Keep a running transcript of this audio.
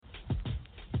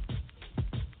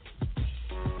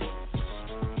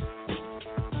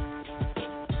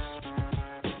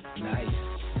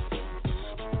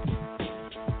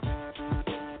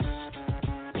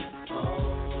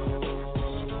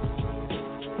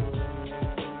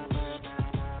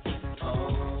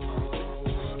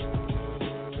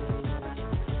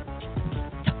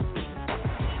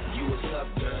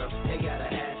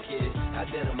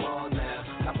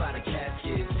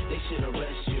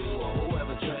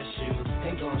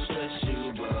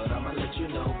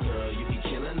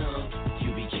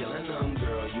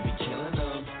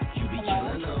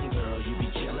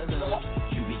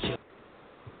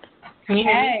Can you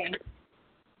hear me? Hey.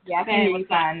 Yeah, I can hear you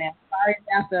fine now. Sorry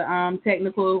about the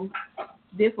technical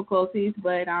difficulties,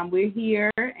 but we're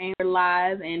here and we're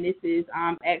live, and this is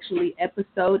actually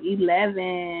episode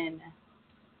 11.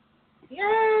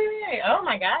 Yay! Oh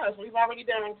my gosh, we've already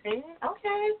done 10.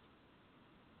 Okay.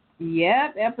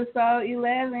 Yep, episode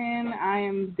 11. I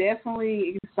am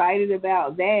definitely excited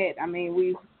about that. I mean,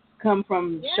 we've come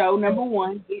from show number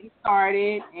 1, getting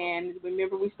started, and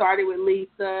remember we started with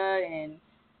Lisa and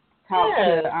talked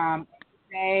to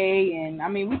and I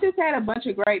mean, we just had a bunch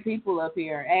of great people up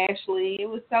here. Ashley, it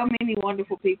was so many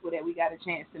wonderful people that we got a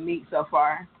chance to meet so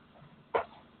far.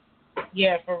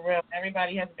 Yeah, for real.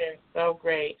 Everybody has been so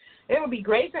great. It would be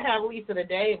great to have Lisa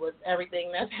today with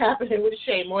everything that's happening with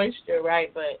Shea Moisture,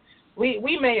 right? But we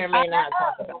may or may not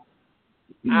talk about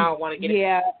it. I don't want to get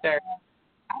it started.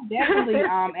 I definitely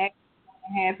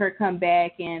have her come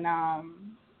back and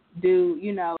do,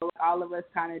 all of us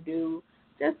kind of do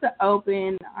just an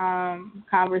open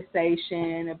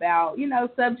conversation about,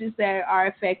 subjects that are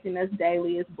affecting us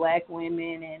daily as Black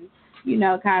women and,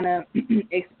 kind of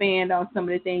expand on some of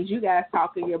the things you guys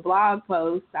talk in your blog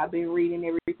posts. I've been reading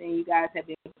everything you guys have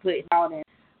been putting out and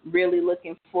really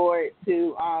looking forward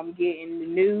to getting the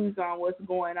news on what's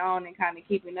going on and kind of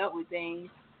keeping up with things.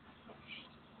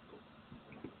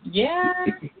 Yeah.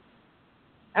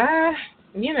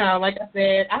 Like I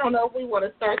said, I don't know if we want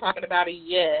to start talking about it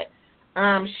yet.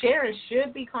 Sharon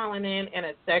should be calling in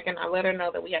a second. I let her know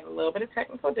that we have a little bit of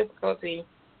technical difficulty,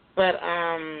 but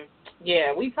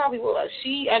we probably will.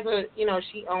 She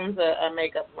she owns a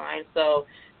makeup line, so,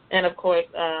 and of course,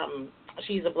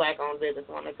 she's a Black-owned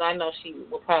businesswoman, so I know she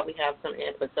will probably have some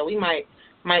input. So we might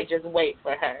just wait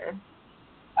for her.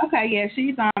 Okay, yeah,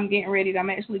 she's getting ready. I'm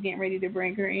actually getting ready to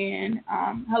bring her in.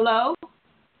 Hello.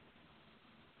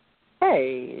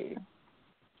 Hey.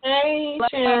 Hey,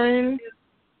 Sharon.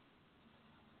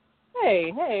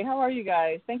 Hey, how are you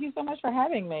guys? Thank you so much for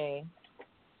having me.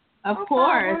 Of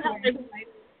course.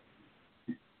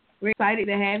 We're excited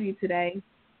to have you today.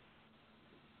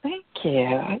 Thank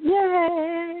you.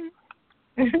 Yay.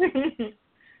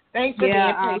 Thanks for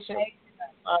being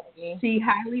patient. She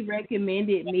highly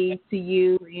recommended me to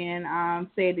you and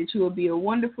said that you would be a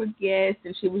wonderful guest,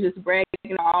 and she was just bragging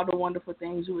on all the wonderful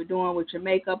things you were doing with your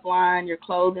makeup line, your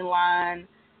clothing line,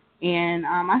 and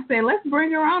I said, let's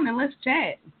bring her on and let's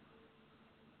chat.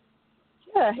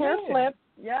 Yeah, hair flip.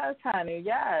 Yes, honey,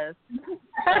 yes.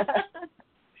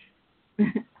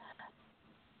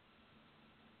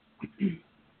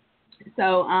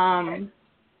 So,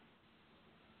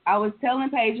 I was telling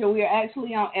Paige we are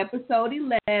actually on episode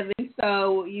 11,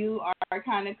 so you are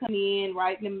kind of coming in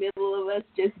right in the middle of us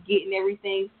just getting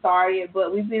everything started,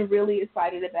 but we've been really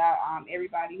excited about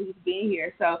everybody who's been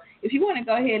here. So if you want to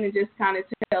go ahead and just kind of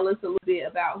tell us a little bit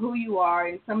about who you are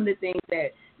and some of the things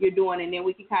that you're doing, and then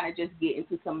we can kind of just get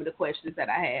into some of the questions that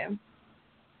I have.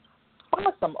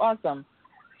 Awesome.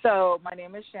 So my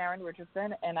name is Sharon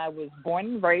Richardson, and I was born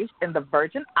and raised in the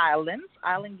Virgin Islands,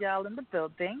 Island Gal in the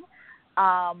building.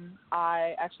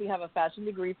 I actually have a fashion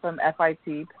degree from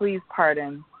FIT. Please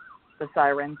pardon the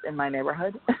sirens in my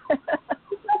neighborhood.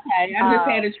 Okay, I just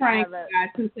had a train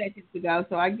 2 seconds ago,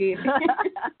 so I get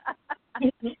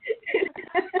it.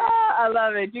 I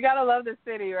love it. You gotta love the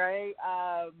city, right?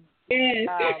 Yes.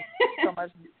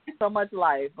 So much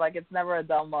life. Like, it's never a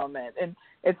dull moment. And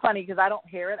it's funny because I don't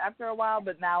hear it after a while,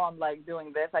 but now I'm like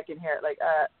doing this. I can hear it. Like,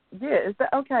 is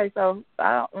that okay? So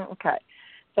okay.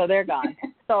 So they're gone.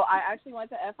 So I actually went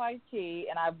to FIT,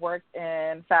 and I've worked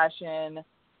in fashion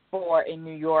in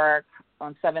New York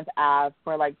on 7th Ave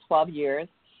for like 12 years,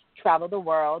 traveled the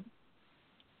world.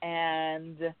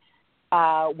 And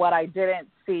what I didn't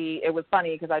see, it was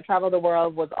funny because I traveled the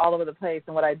world, was all over the place,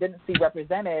 and what I didn't see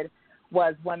represented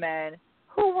was women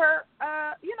who were,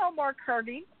 more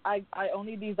curvy. I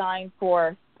only designed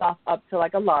for stuff up to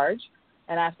like a large,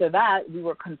 and after that, we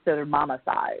were considered mama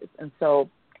size. And so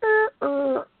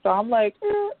I'm like,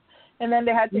 and then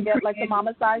they had to get like the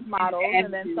mama size models,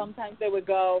 and then sometimes they would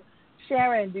go,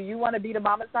 Sharon, do you want to be the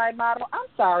mama size model? I'm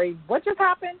sorry, what just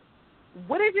happened?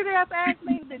 What did you just ask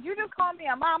me? Did you just call me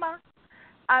a mama?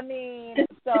 I mean,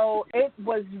 so it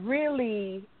was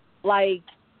really like,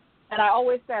 and I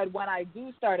always said when I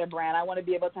do start a brand, I want to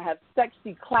be able to have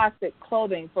sexy, classic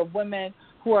clothing for women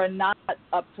who are not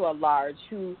up to a large,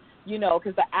 who,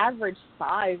 because the average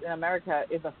size in America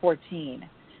is a 14.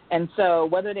 And so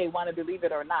whether they want to believe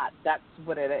it or not, that's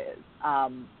what it is.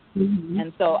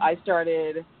 And so I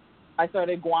started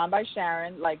Guan by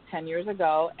Sharon like 10 years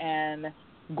ago, and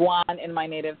Guan in my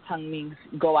native tongue means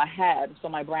go ahead. So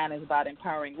my brand is about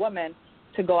empowering women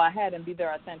to go ahead and be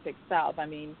their authentic self. I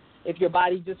mean, If your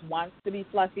body just wants to be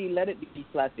fluffy, let it be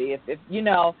fluffy. If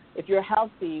if you're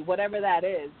healthy, whatever that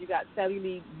is, you got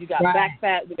cellulite, you got back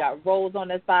fat, you got rolls on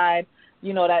the side,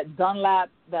 that Dunlap,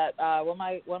 that what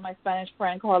my Spanish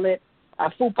friend call it,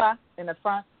 fupa in the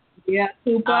front. Yeah,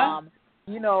 fupa.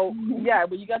 Yeah,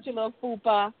 but you got your little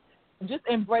fupa. Just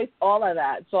embrace all of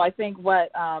that. So I think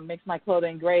what makes my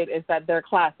clothing great is that they're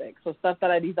classic. So stuff that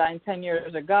I designed 10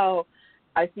 years ago,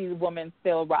 I see women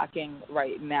still rocking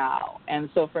right now. And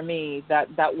so for me, that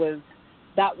was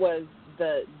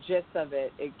the gist of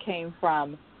it. It came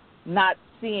from not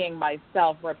seeing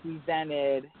myself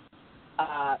represented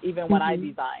even when I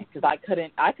designed, because I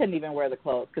couldn't even wear the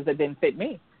clothes because it didn't fit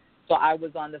me. So I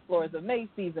was on the floors of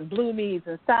Macy's and Bloomies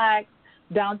and Saks,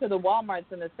 down to the Walmarts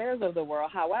and the Sears of the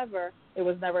world. However, it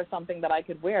was never something that I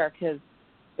could wear because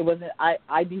it wasn't.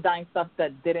 I designed stuff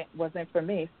that wasn't for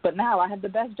me. But now I have the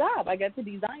best job. I get to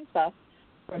design stuff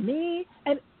for me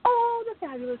and all the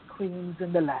fabulous queens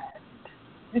in the land.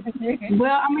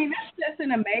 Well, I mean, that's just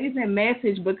an amazing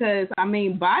message because, I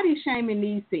mean, body shaming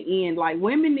needs to end. Like,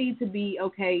 women need to be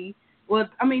okay. Well,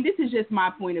 I mean, this is just my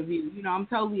point of view. I'm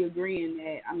totally agreeing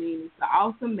that, I mean, it's an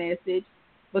awesome message.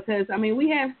 Because, I mean, we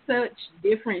have such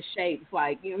different shapes,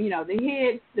 like, the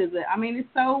hips to I mean, it's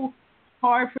so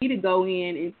hard for me to go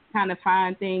in and kind of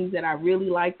find things that I really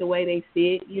like the way they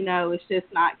fit. It's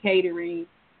just not catering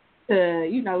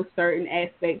to, certain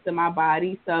aspects of my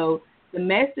body. So the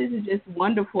message is just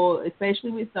wonderful,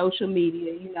 especially with social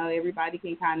media. Everybody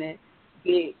can kind of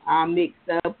get mixed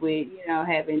up with,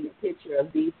 having a picture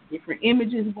of these different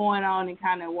images going on and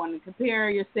kind of want to compare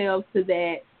yourselves to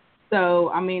that. So,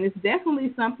 I mean, it's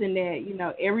definitely something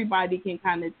that, everybody can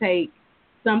kind of take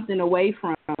something away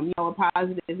from, a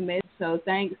positive message. So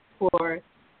thanks for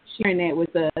sharing that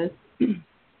with us.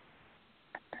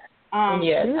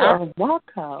 Yes, you're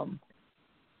welcome.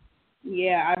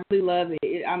 Yeah, I really love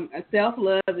it.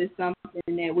 Self-love is something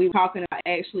that we were talking about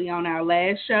actually on our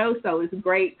last show. So it's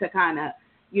great to kind of,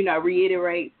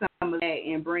 reiterate some of that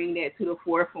and bring that to the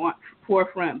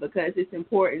forefront because it's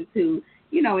important to,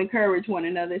 encourage one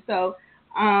another. So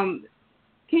can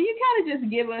you kind of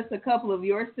just give us a couple of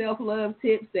your self-love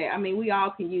tips that, I mean, we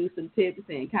all can use some tips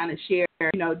and kind of share,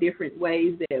 different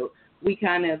ways that we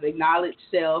kind of acknowledge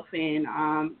self and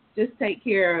just take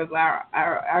care of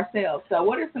ourselves. So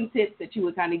what are some tips that you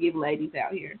would kind of give ladies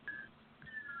out here?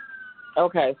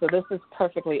 Okay, so this is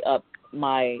perfectly up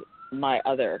my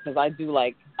other, because I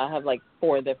have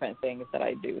 4 different things that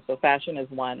I do. So fashion is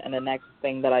one, and the next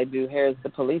thing that I do, here's the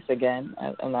police again.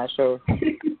 I'm not sure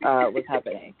what's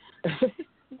happening.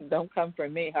 Don't come for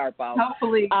me, Harpo.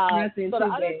 Hopefully, so the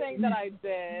other thing that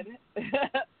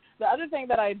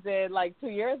I did, 2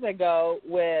 years ago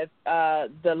with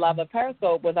the Love of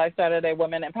Periscope was I started a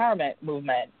women empowerment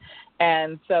movement.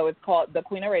 And so it's called the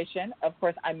Queeneration. Of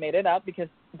course, I made it up because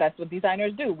that's what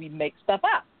designers do. We make stuff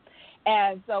up.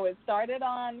 And so it started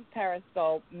on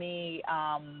Periscope, me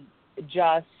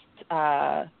just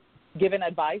giving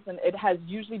advice, and it has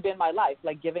usually been my life,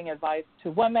 giving advice to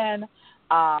women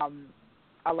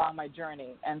along my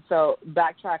journey. And so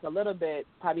backtrack a little bit,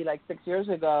 probably 6 years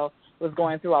ago, was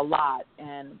going through a lot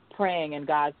and praying, and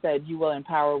God said, you will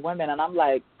empower women. And I'm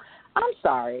like, I'm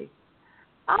sorry.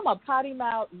 I'm a potty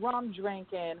mouth, rum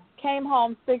drinking, came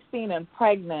home 16 and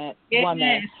pregnant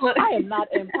woman. I am not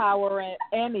empowering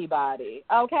anybody,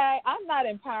 okay? I'm not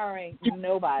empowering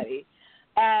nobody.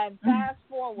 And fast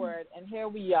forward, and here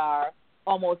we are,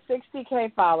 almost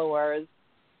 60K followers.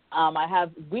 I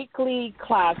have weekly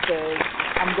classes.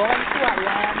 I'm going to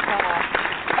Atlanta.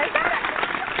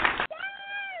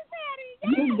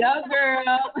 You go,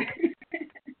 girl.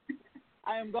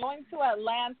 I am going to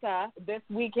Atlanta. This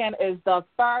weekend is the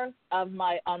first of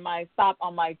my stop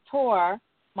on my tour,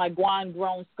 my Guan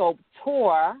Grown Scope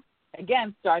tour.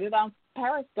 Again, started on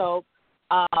Periscope,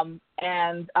 and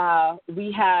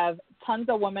we have tons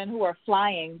of women who are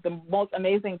flying. The most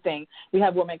amazing thing, we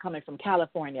have women coming from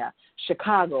California,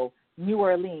 Chicago, New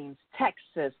Orleans,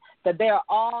 Texas, that they are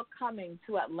all coming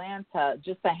to Atlanta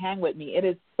just to hang with me. It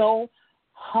is so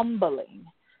humbling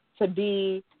to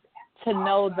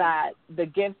know that the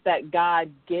gifts that God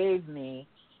gave me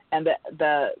and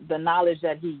the knowledge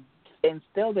that he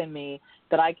instilled in me,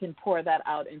 that I can pour that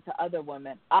out into other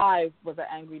women. I was an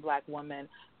angry black woman.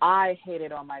 I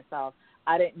hated on myself.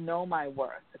 I didn't know my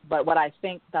worth. But what I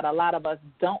think that a lot of us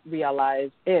don't realize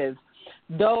is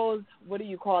those, what do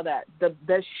you call that? The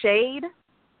shade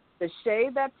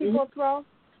that people throw,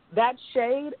 that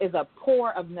shade is a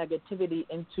pour of negativity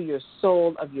into your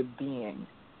soul of your being.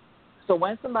 So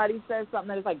when somebody says something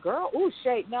that is like, girl, ooh,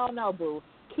 shade, no, boo,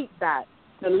 keep that.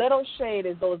 The little shade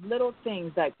is those little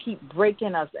things that keep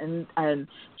breaking us and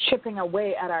chipping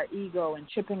away at our ego and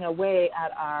chipping away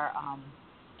at our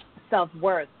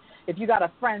self-worth. If you got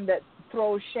a friend that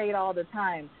throws shade all the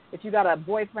time, if you got a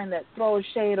boyfriend that throws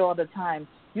shade all the time,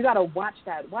 you got to watch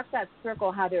that. Watch that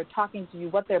circle, how they're talking to you,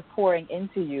 what they're pouring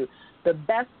into you. The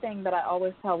best thing that I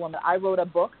always tell women, I wrote a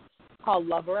book called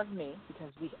Lover of Me,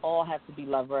 because we all have to be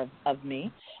lover of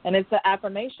me. And it's an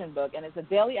affirmation book, and it's a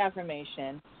daily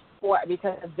affirmation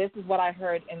because this is what I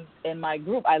heard in my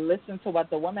group. I listened to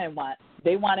what the women want.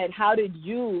 They wanted, how did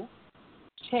you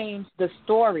change the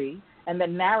story and the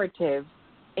narrative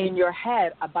in your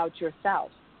head about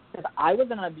yourself? Because I was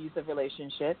in an abusive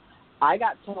relationship. I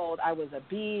got told I was a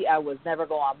B, I was never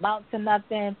going to amount to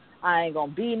nothing, I ain't going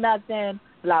to be nothing,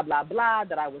 blah, blah, blah,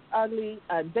 that I was ugly,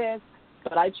 this.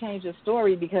 But I changed the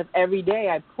story because every day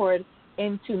I poured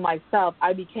into myself.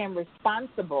 I became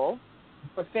responsible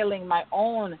for filling my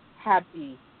own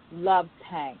happy love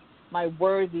tank, my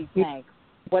worthy tank,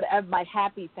 whatever, my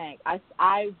happy tank.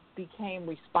 I became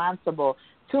responsible.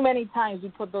 Too many times we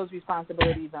put those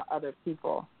responsibilities on other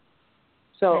people.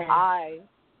 So I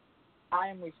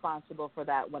am responsible for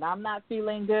that. When I'm not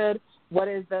feeling good, what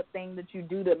is the thing that you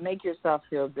do to make yourself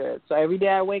feel good? So every day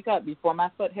I wake up, before my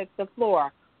foot hits the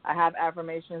floor, I have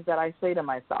affirmations that I say to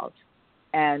myself,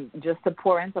 and just to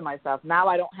pour into myself. Now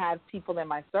I don't have people in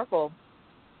my circle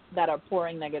that are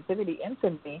pouring negativity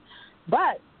into me,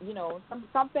 but, you know,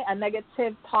 a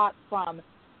negative thought from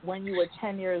when you were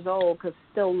 10 years old could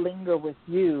still linger with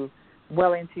you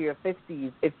well into your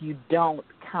 50s if you don't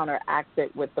counteract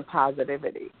it with the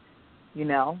positivity, you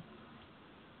know?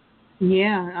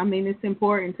 Yeah, I mean, it's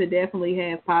important to definitely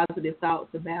have positive thoughts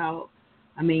about,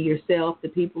 I mean, yourself, the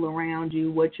people around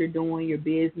you, what you're doing, your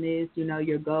business, you know,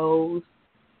 your goals.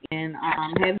 And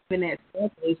having that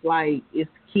stuff is like,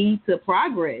 it's key to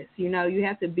progress. You know, you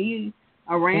have to be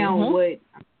around what you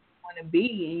want to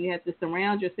be, and you have to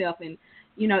surround yourself. And,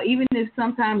 you know, even if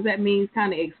sometimes that means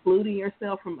kind of excluding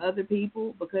yourself from other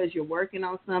people because you're working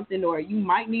on something, or you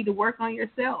might need to work on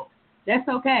yourself, that's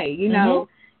okay. You know,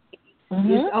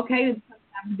 it's okay to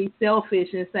sometimes be selfish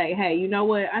and say, hey, you know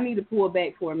what, I need to pull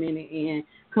back for a minute and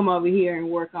come over here and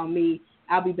work on me.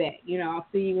 I'll be back. You know, I'll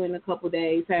see you in a couple of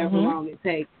days, however long it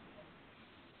takes.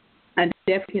 I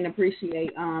definitely can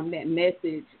appreciate that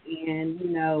message and, you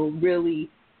know, really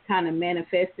kind of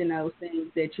manifesting those things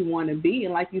that you want to be.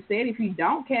 And like you said, if you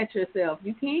don't catch yourself,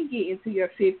 you can get into your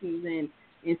 50s and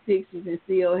 60s and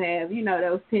still have, you know,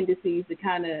 those tendencies to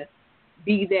kind of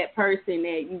be that person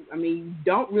that you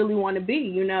don't really want to be.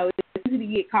 You know, it's easy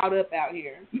to get caught up out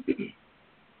here.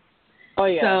 Oh,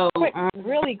 yeah. So,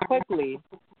 really quickly.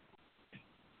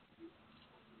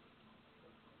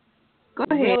 Go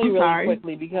ahead. Really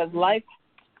quickly, because life,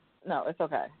 no, it's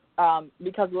okay.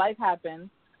 Because life happens,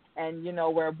 and, you know,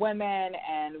 we're women,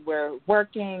 and we're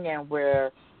working, and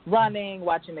we're running,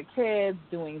 watching the kids,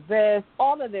 doing this,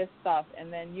 all of this stuff.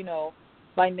 And then, you know,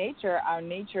 by nature, our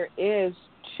nature is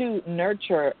to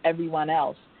nurture everyone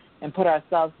else and put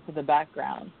ourselves to the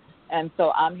background. And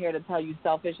so I'm here to tell you,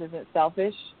 selfish isn't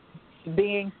selfish.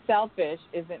 Being selfish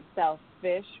isn't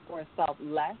selfish or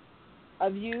selfless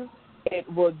of you. It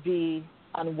would be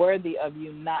unworthy of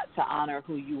you not to honor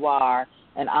who you are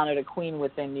and honor the queen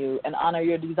within you and honor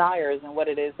your desires and what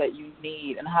it is that you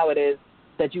need and how it is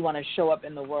that you want to show up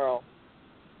in the world.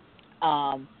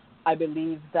 I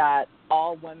believe that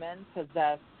all women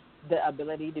possess the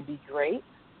ability to be great.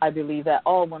 I believe that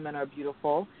all women are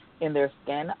beautiful in their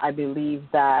skin. I believe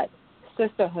that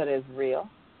sisterhood is real.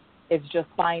 It's just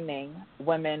finding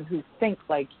women who think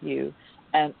like you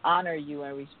and honor you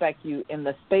and respect you in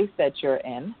the space that you're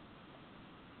in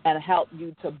and help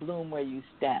you to bloom where you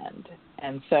stand.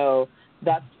 And so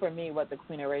that's, for me, what the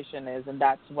Queeneration is, and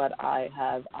that's what I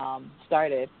have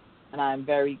started. And I'm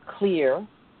very clear.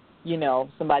 You know,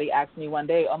 somebody asked me one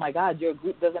day, oh, my God, your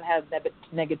group doesn't have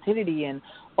negativity and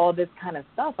all this kind of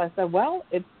stuff. I said, well,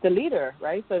 it's the leader,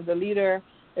 right? So if the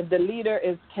leader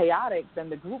is chaotic, then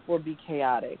the group will be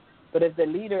chaotic. But if the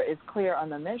leader is clear on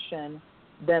the mission,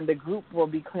 then the group will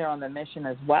be clear on the mission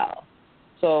as well.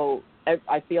 So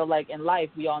I feel like in life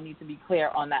we all need to be clear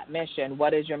on that mission.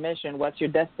 What is your mission? What's your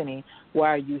destiny? Why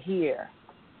are you here?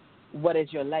 What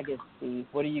is your legacy?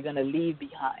 What are you going to leave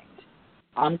behind?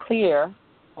 I'm clear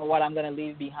on what I'm going to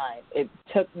leave behind. It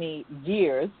took me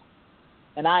years,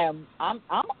 and I'm an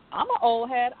old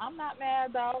head. I'm not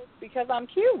mad though because I'm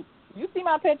cute. You see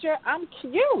my picture? I'm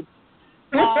cute.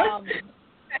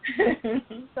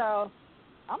 So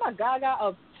I'm a gaga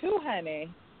of two, honey.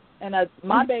 And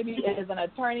my baby is an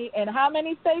attorney in how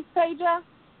many states, Taja?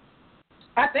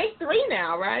 I think 3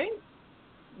 now, right?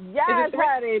 Yes,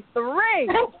 honey, 3.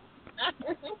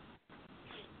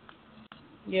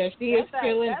 Yeah, she is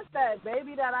killing. That's that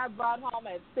baby that I brought home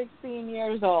at 16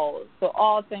 years old. So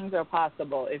all things are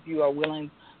possible if you are willing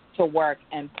to work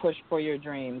and push for your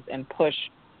dreams and push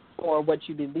for what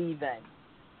you believe in.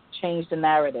 Change the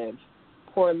narrative.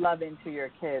 Pour love into your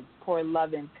kids. Pour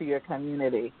love into your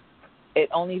community. It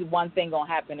only one thing gonna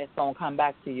happen. It's gonna come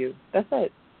back to you. That's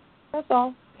it. That's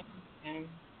all.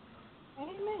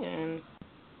 Amen.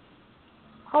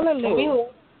 Hallelujah.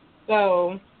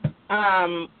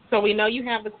 So we know you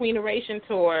have the Queeneration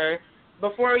tour.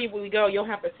 Before we go, you'll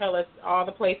have to tell us all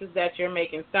the places that you're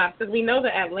making stops, because we know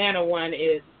the Atlanta one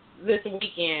is this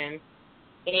weekend,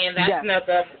 and that's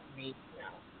another week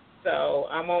now. So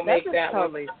I won't make that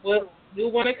totally. one.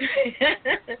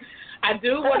 I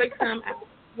do want to come out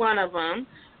one of them.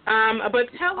 But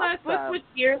tell us, let's switch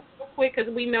gears real quick,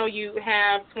 because we know you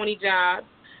have 20 jobs.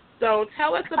 So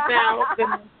tell us about the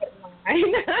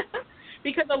line.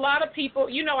 Because a lot of people,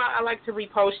 I like to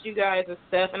repost you guys and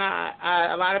stuff, and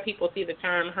a lot of people see the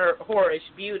term whorish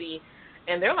beauty,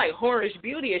 and they're like, whorish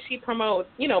beauty, is she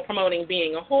promoting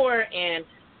being a whore? And,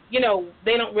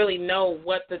 they don't really know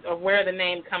where the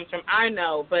name comes from. I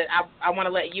know, but I want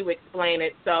to let you explain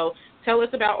it. So tell us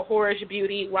about whorish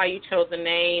beauty, why you chose the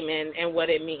name, and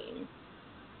what it means.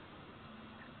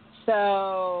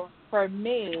 So for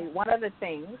me, one of the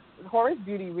things, whorish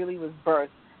beauty really was birthed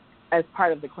as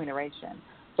part of the Queeneration.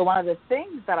 So one of the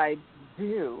things that I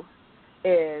do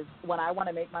is when I want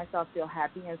to make myself feel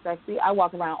happy and sexy, I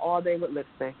walk around all day with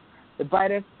lipstick, the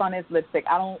brightest, funnest lipstick.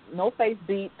 No face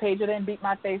beat. Paige didn't beat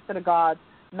my face to the gods,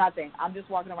 nothing. I'm just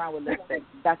walking around with lipstick.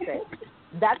 That's it.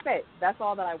 That's it. That's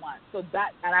all that I want.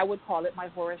 And I would call it my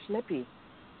whorish lippy.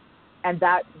 And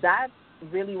that's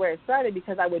really where it started,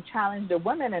 because I would challenge the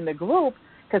women in the group,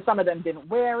 because some of them didn't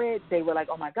wear it. They were like,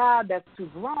 oh my God, that's too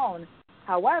grown.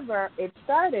 However, it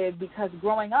started because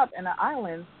growing up in the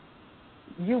islands,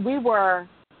 there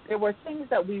were things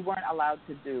that we weren't allowed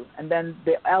to do. And then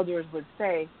the elders would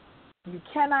say, you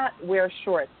cannot wear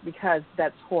shorts because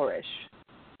that's whorish.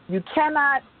 You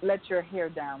cannot let your hair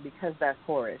down because that's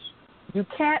whorish. You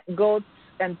can't go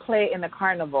and play in the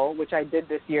carnival, which I did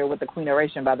this year with the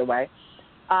Queeneration, by the way.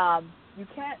 You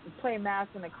can't play mass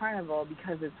in the carnival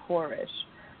because it's whorish.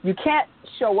 You can't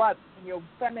show up in your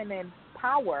feminine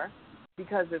power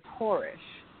because it's whorish.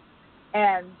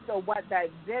 And so what that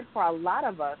did for a lot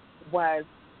of us was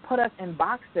put us in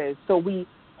boxes. So we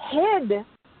hid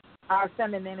our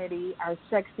femininity, our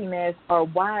sexiness, our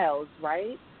wiles,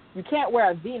 right? You can't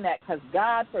wear a V-neck because,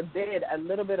 God forbid, a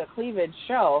little bit of cleavage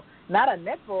show, not a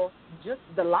nipple, just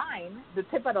the line, the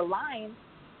tip of the line.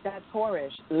 That's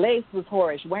whorish. Lace was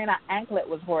whorish. Wearing an anklet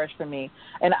was whorish for me.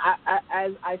 And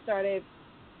as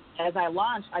I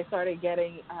launched, I started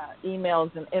getting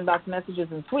emails and inbox messages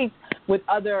and tweets with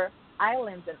other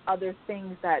islands and other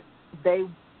things that they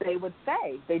would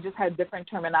say. They just had different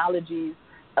terminologies,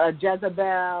 a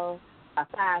Jezebel, a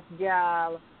fast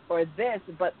gal, or this,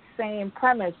 but same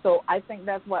premise. So I think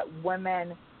that's what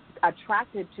women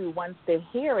attracted to once they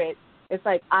hear it. It's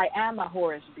like, I am a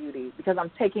whorish beauty because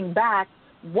I'm taking back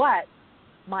what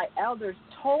my elders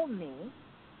told me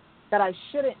that I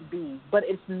shouldn't be, but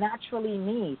it's naturally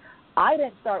me. I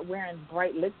didn't start wearing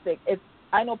bright lipstick.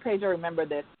 I know Paige will remember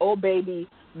this. Old Baby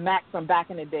MAC from back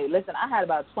in the day. Listen, I had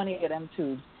about 20 of them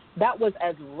tubes. That was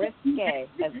as risque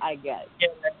as I get.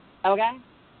 Okay?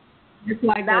 Just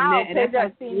like now, that. Paige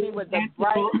has seen me with the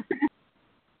bright.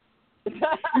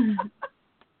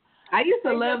 I used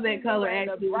to love that color,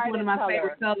 actually. It's one of my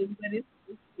favorite colors, but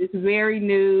it's very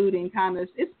nude and kind of,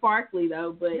 it's sparkly,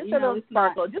 though. But just a little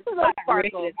sparkle. Just a little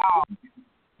sparkle.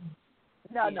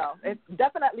 No, it's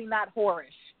definitely not whorish.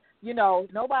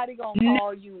 Nobody going to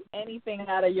call you anything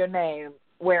out of your name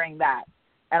wearing that.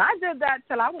 And I did that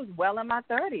till I was well in my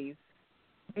 30s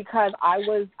because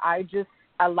I just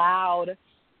allowed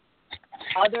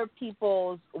other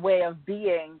people's way of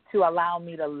being to allow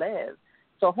me to live.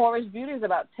 So whorish beauty is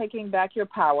about taking back your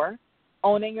power,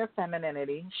 owning your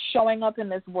femininity, showing up in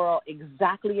this world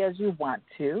exactly as you want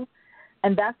to.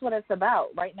 And that's what it's about.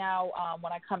 Right now,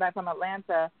 when I come back from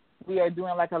Atlanta, we are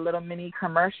doing like a little mini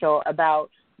commercial about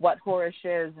what whorish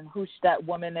is and who that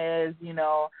woman is.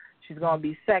 She's going to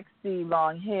be sexy,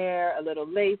 long hair, a little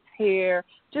lace hair,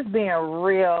 just being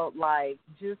real,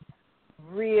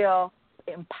 real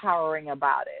empowering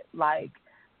about it.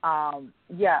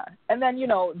 And then,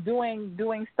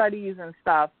 doing studies and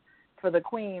stuff for the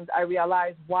queens, I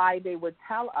realized why they would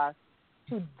tell us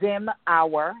to dim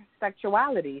our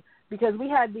sexuality, because we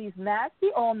had these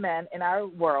nasty old men in our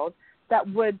world that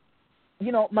would,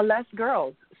 molest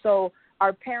girls. So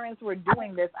our parents were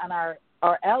doing this and our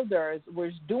elders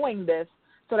were doing this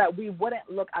so that we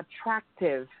wouldn't look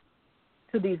attractive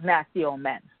to these nasty old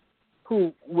men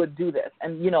who would do this.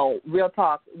 And, you know, real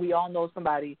talk, we all know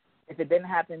somebody, if it didn't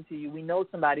happen to you, we know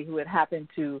somebody who it happened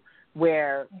to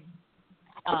where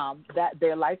that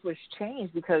their life was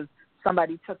changed because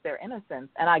somebody took their innocence.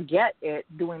 And I get it,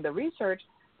 doing the research,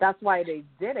 that's why they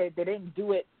did it. They didn't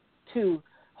do it to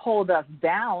hold us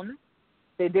down.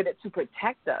 They did it to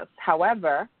protect us.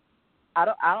 However, I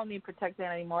don't need protecting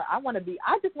anymore. I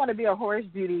just want to be a Horace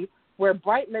Beauty, wear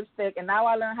bright lipstick, and now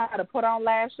I learned how to put on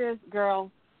lashes.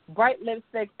 Girl, bright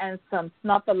lipstick and some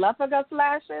snuffleupagus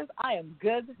lashes. I am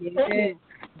good to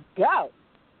go.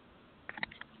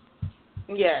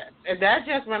 Yeah, and that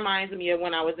just reminds me of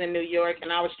when I was in New York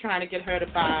and I was trying to get her to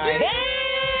buy.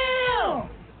 Damn!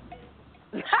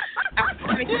 Damn!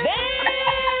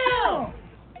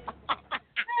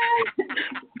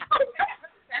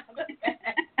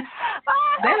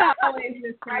 That always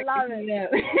just cracks I love me it.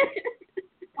 up.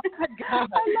 Oh my God.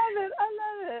 I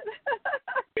love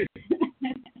it.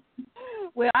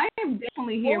 Well, I am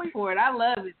definitely here for it. I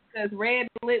love it because red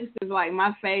lips is like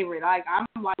my favorite. Like I'm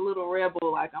like a little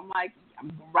rebel. I'm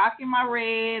rocking my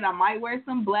red. I might wear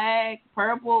some black,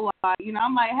 purple. Like, you know,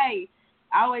 I'm like, hey,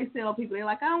 I always tell people, they're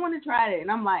like, I don't want to try it.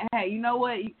 And I'm like, hey, you know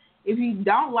what? If you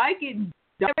don't like it,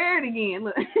 don't wear it again.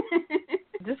 Look.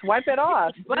 Just wipe it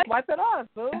off. Boo. Just wipe it off.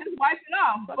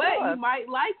 You might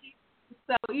like it.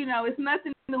 So, you know, it's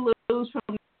nothing to lose from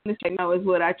this. You know, is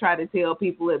what I try to tell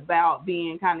people about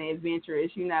being kind of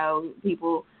adventurous. You know,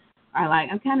 people are like,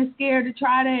 I'm kind of scared to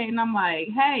try that. And I'm like,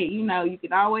 hey, you know, you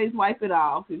can always wipe it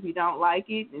off if you don't like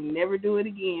it and never do it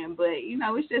again. But, you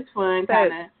know, it's just fun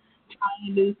kind of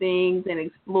trying new things and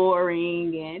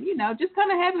exploring and, you know, just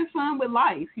kind of having fun with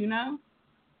life, you know?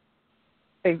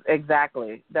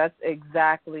 Exactly. That's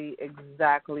exactly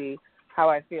how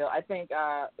I feel. I think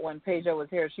when Peja was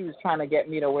here, she was trying to get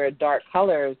me to wear dark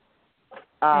colors.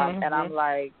 And I'm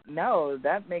like, no,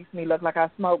 that makes me look like I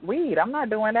smoke weed. I'm not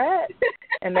doing that.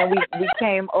 And then we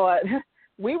came on.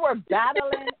 We were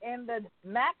battling in the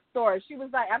Mac store. She was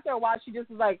like, after a while, she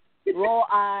just was like, roll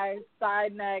eye,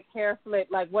 side neck, hair flip,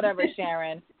 like whatever,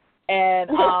 Sharon. And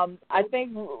I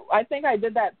think I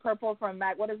did that purple from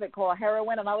Mac. What is it called?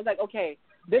 Heroin. And I was like, okay,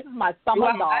 this is my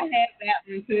summer dog. I have that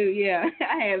one too. Yeah,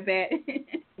 I have that.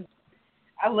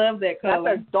 I love that color.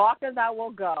 That's as dark as I will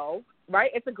go.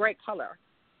 Right? It's a great color.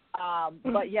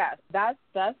 But yes, that's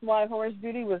why Horace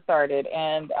Beauty was started,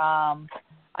 and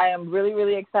I am really,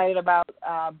 really excited about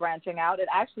branching out. And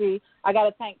actually, I got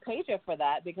to thank Peja for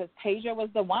that because Peja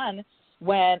was the one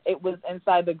when it was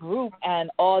inside the group, and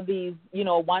all these, you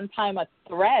know, one time a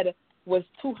thread was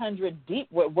 200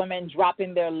 deep with women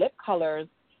dropping their lip colors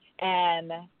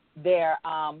and their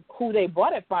who they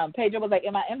bought it from. Peja was like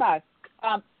in my inbox,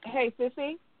 hey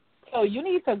sissy, so you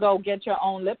need to go get your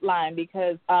own lip line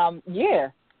because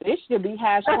they should be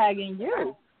hashtagging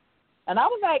you. And I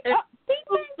was like,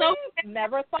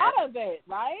 never thought of it,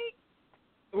 right?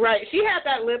 Right. She had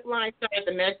that lip line started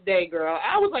the next day, girl.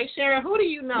 I was like, Sharon, who do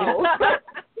you know?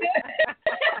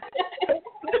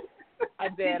 I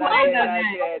did.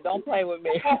 Don't play with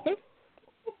me.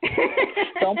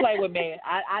 Don't play with me.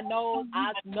 I know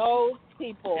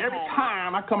people. Every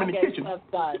time I come in the kitchen,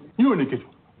 done. You in the kitchen.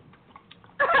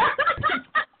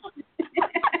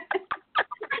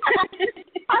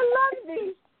 I love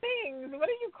these things. What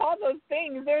do you call those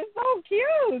things? They're so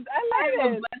cute. I love it. A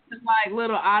bunch of like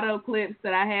little auto clips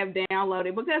that I have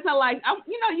downloaded because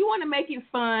you want to make it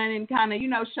fun and kind of, you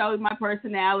know, show my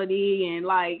personality and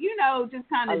like, you know, just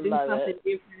kind of do something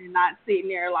different and not sitting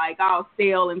there like all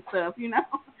stale and stuff, you know.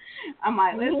 I'm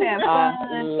like, let's have fun.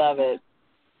 I love it.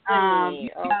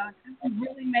 You know, just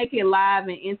really make it live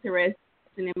and interesting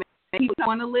and make people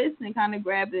want to listen and kind of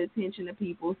grab the attention of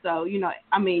people. So, you know,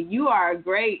 I mean, you are a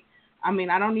great, I mean,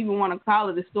 I don't even want to call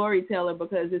it a storyteller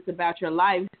because it's about your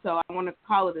life. So I want to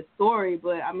call it a story.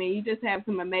 But, I mean, you just have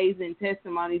some amazing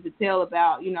testimonies to tell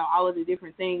about, you know, all of the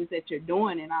different things that you're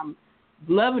doing. And I'm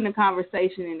loving the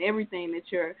conversation and everything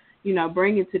that you're, you know,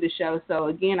 bringing to the show. So,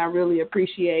 again, I really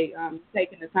appreciate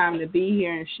taking the time to be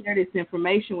here and share this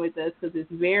information with us because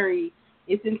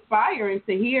it's inspiring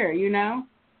to hear, you know.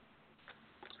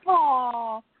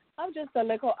 Oh, I'm just a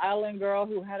little island girl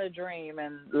who had a dream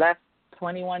and left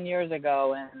 21 years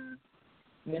ago, and,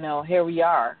 you know, here we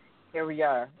are.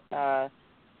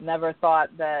 Never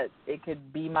thought that it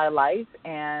could be my life,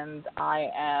 and I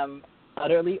am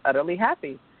utterly, utterly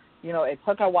happy. You know, it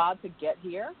took a while to get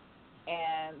here,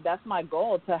 and that's my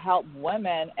goal, to help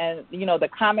women. And, you know, the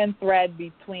common thread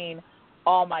between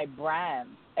all my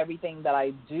brands, everything that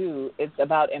I do, it's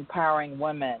about empowering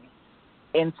women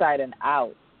inside and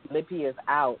out. Lippy is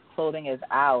out. Clothing is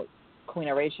out.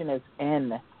 Queeneration is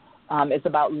in. It's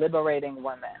about liberating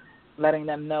women, letting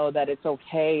them know that it's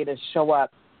okay to show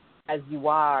up as you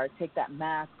are, take that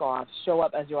mask off, show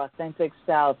up as your authentic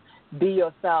self, be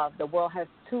yourself. The world has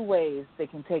two ways they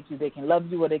can take you. They can love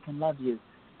you or they can love you.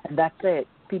 And that's it.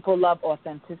 People love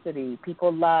authenticity.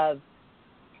 People love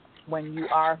when you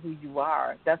are who you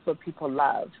are. That's what people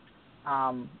love.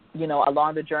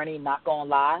 Along the journey, not going to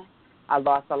lie, I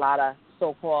lost a lot of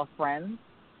so-called friends.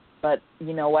 But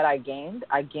you know what I gained?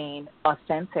 I gained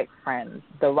authentic friends,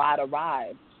 the ride or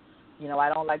ride. I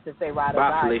don't like to say ride or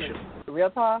ride.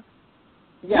 Real talk?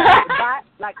 Yeah,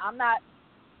 I'm not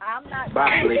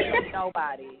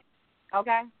nobody.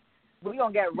 Okay? We're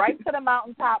going to get right to the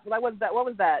mountaintop. Like, what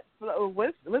was that?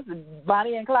 What's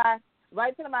Bonnie and Clyde?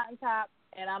 Right to the mountaintop,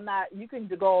 and you can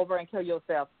go over and kill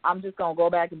yourself. I'm just going to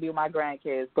go back and be with my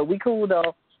grandkids. But we cool,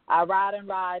 though. I ride and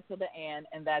ride to the end,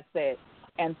 and that's it.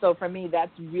 And so for me,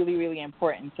 that's really, really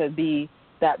important to be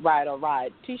that ride or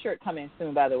ride. T-shirt coming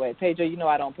soon, by the way. Pedro,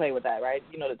 I don't play with that, right?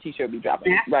 The T-shirt be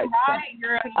dropping. That's right,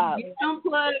 girl. Get some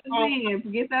plugs in.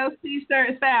 Get those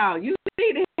T-shirts out. You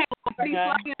need to have these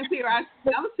plugins here. I'm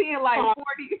seeing like 40.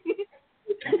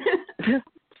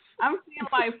 I'm seeing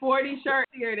like 40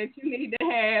 shirts here that you need to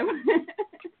have.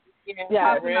 You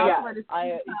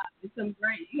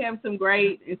have some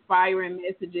great inspiring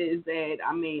messages that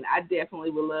I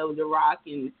definitely would love to rock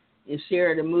and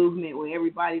share the movement with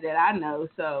everybody that I know.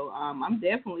 So I'm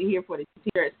definitely here for the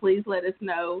t-shirts. Please let us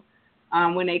know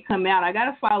when they come out. I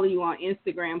gotta follow you on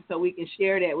Instagram so we can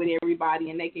share that with everybody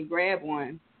and they can grab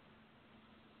one.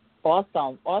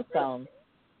 Awesome.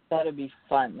 That'll be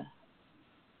fun.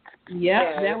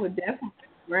 Yeah, that would definitely be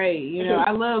great.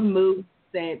 I love moves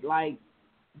that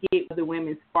get the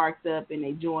women sparked up and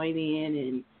they join in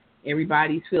and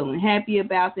everybody's feeling happy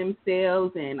about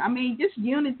themselves. And just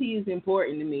unity is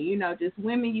important to me. Just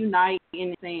women unite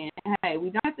and saying, hey,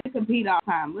 we don't have to compete all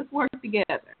the time. Let's work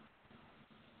together.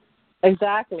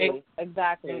 Exactly. And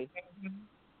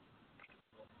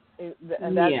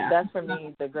that's for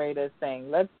me the greatest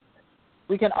thing.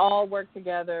 We can all work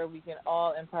together. We can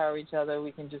all empower each other.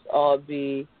 We can just all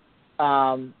be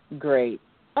great.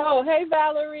 Oh, hey,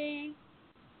 Valerie.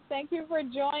 Thank you for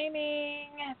joining.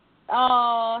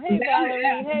 Oh, hey,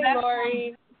 Valerie. Hey,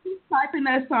 Lori. She's typing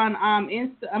us on on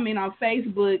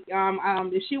Facebook.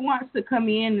 If she wants to come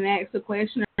in and ask a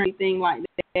question or anything like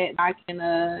that, I can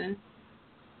have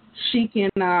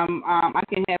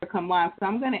her come live. So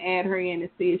I'm going to add her in to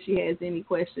see if she has any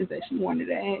questions that she wanted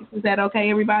to ask. Is that okay,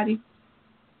 everybody?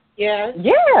 Yeah.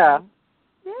 Yeah.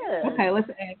 Okay, let's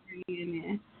add her in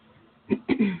there.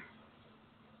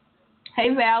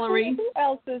 Hey, Valerie. Who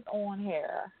else is on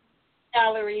here?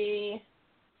 Valerie,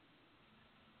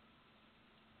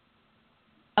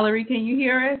 can you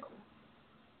hear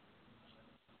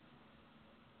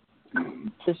us?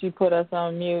 Did she put us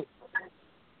on mute?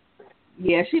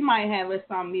 Yeah, she might have us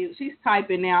on mute. She's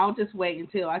typing now. I'll just wait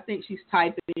until I think she's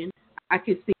typing. I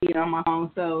can see it on my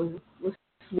phone, so let's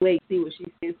wait see what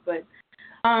she says. But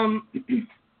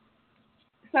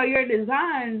so your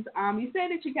designs, you said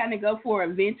that you kind of go for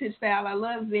a vintage style. I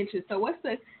love vintage. So what's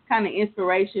the kind of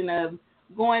inspiration of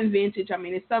going vintage?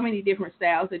 There's so many different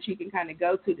styles that you can kind of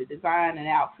go to design an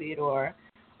outfit or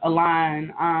a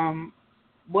line.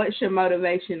 What's your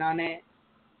motivation on that?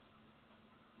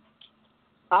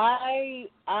 I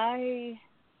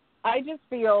just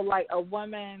feel like a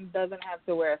woman doesn't have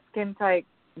to wear a skin tight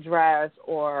dress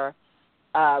or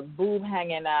boob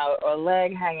hanging out or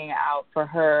leg hanging out for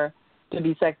her to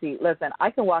be sexy. Listen,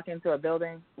 I can walk into a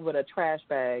building with a trash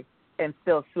bag and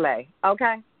still slay,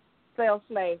 okay? Still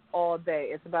slay all day.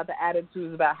 It's about the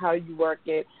attitudes, about how you work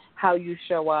it, how you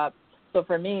show up. So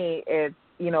for me, it's,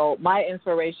 my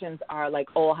inspirations are like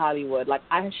old Hollywood. Like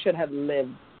I should have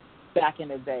lived back in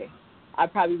the day. I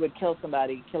probably would kill a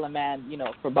man,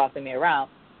 for bossing me around.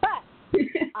 But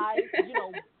I,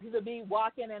 to be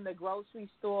walking in the grocery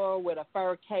store with a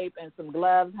fur cape and some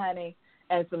gloves, honey,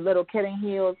 and some little kitten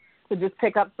heels, to just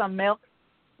pick up some milk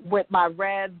with my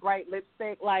red bright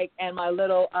lipstick, and my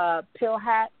little pill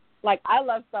hat. I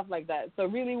love stuff like that. So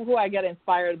really who I get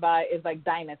inspired by is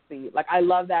Dynasty. I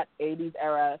love that 80s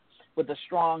era with the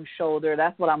strong shoulder.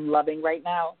 That's what I'm loving right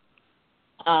now.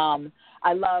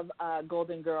 I love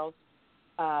Golden Girls.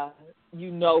 You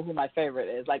know who my favorite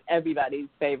is. Everybody's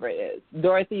favorite is.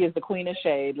 Dorothy is the queen of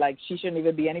shade. She shouldn't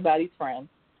even be anybody's friend.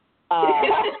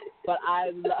 But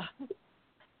I love...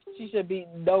 She should be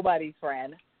nobody's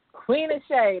friend. Queen of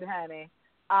shade, honey.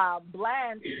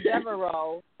 Blanche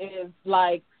Devereaux is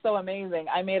so amazing.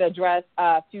 I made a dress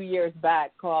a few years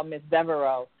back called Miss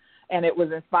Devereaux, and it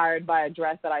was inspired by a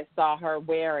dress that I saw her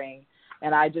wearing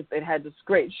and it had just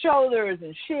great shoulders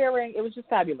and shearing. It was just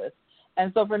fabulous.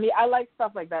 And so for me, I like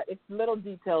stuff like that. It's little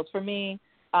details. For me,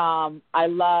 I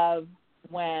love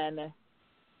when,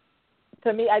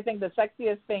 to me, I think the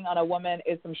sexiest thing on a woman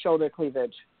is some shoulder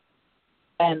cleavage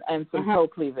and some toe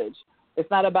cleavage. It's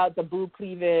not about the boob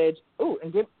cleavage. Ooh,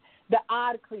 and give the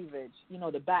odd cleavage,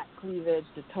 the back cleavage,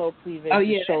 the toe cleavage,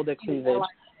 the shoulder cleavage.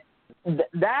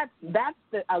 That's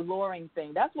the alluring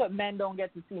thing. That's what men don't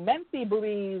get to see. Men see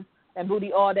booties and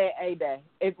booty all day, every day.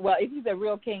 If he's a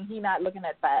real king, he's not looking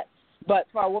at that. But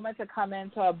for a woman to come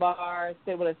into a bar,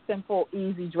 sit with a simple,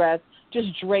 easy dress, just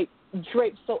drape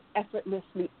so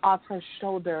effortlessly off her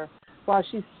shoulder while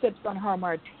she sips on her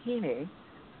martini,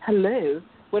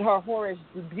 with her Horace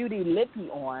Beauty lippy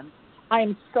on,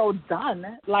 I'm so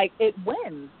done. Like, it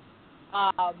wins.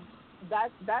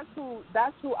 That's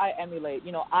who I emulate.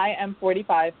 I am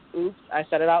 45. Oops, I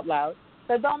said it out loud.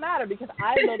 But it don't matter because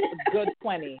I look a good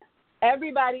 20.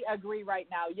 Everybody agree right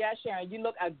now. Yeah, Sharon, you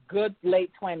look a good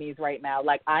late 20s right now.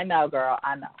 Like, I know, girl,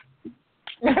 I know.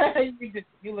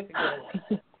 you look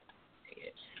good.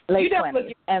 Late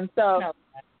 20s. And so,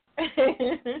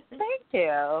 thank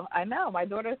you. I know. My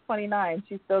daughter's 29.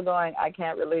 She's still going, I still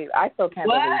can't believe. I can't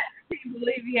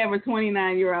believe you have a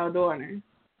 29-year-old daughter.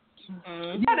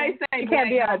 Mm-hmm. Yeah, they say she can't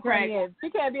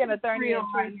be in a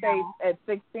 30-inch state at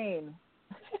 16.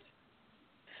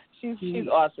 She's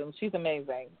awesome. She's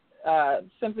amazing.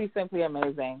 Simply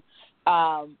amazing.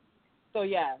 So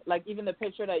yeah, like even the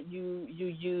picture that you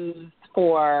used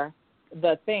for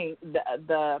the thing,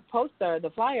 the poster,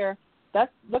 the flyer.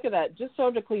 Look at that. Just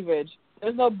shoulder cleavage.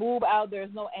 There's no boob out.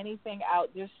 There's no anything out.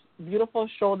 Just beautiful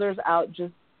shoulders out.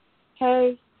 Just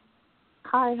hey,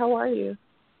 hi, how are you?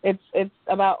 It's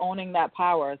about owning that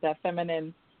power, that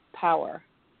feminine power.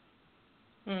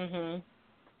 Mhm.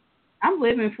 I'm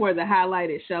living for the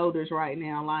highlighted shoulders right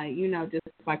now. Like, just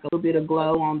like a little bit of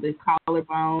glow on the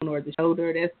collarbone or the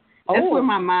shoulder. That's where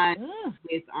my mind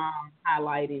is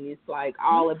highlighting. It's like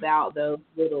all about those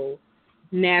little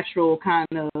natural kind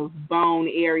of bone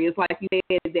areas. Like you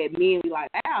said, that men be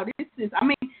like, wow, this is,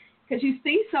 because you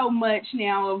see so much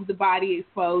now of the body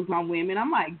exposed on women. I'm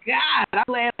like, God, I'm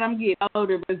glad I'm getting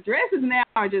older. But dresses now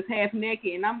are just half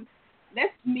naked, and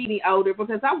that's me getting older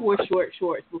because I wore short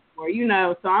shorts before,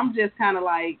 so I'm just kind of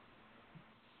like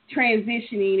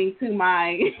transitioning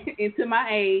into my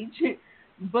age.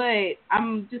 But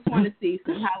I'm just want to see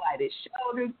some highlighted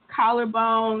shoulders,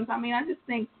 collarbones. I just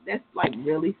think that's like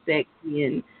really sexy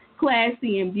and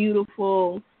classy and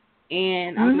beautiful.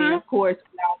 And of course,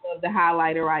 I love the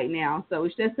highlighter right now. So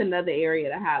it's just another area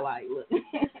to highlight. Look.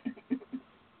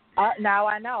 Now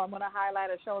I know. I'm going to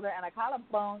highlight a shoulder and a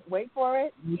collarbone. Wait for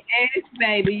it. Yes,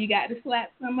 baby. You got to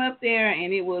slap some up there,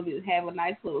 and it will just have a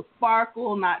nice little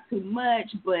sparkle, not too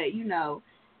much, but,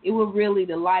 it will really,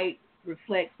 the light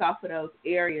reflects off of those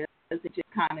areas. It just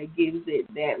kind of gives it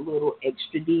that little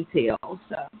extra detail.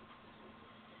 So.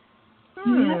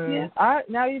 Yeah.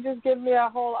 Now you just give me a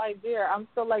whole idea. I'm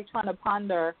still trying to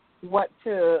ponder what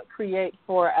to create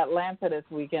for Atlanta this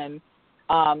weekend.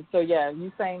 So yeah,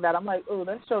 you saying that, I'm like, ooh,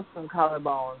 let's show some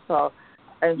collarbones. So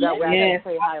and that way I can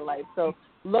say highlights. So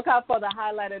look out for the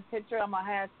highlighted picture. I'm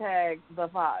gonna hashtag the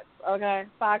Fox. Okay,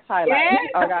 Fox highlight.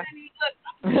 Yeah, okay. Look,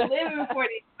 I'm living for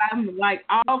this. I'm like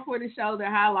all for the shoulder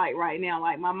highlight right now.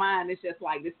 Like my mind is just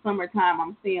like this summertime.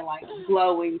 I'm seeing like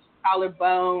glowing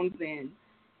collarbones and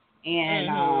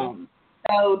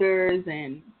shoulders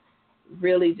and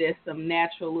really just some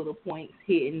natural little points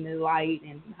hitting the light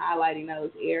and highlighting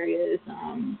those areas.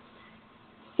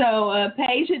 So,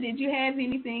 Paige, did you have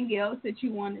anything else that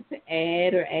you wanted to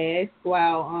add or ask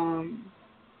while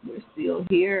we're still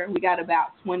here? We got about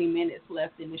 20 minutes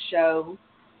left in the show.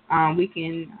 We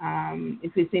can,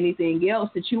 if it's anything else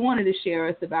that you wanted to share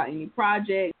us about any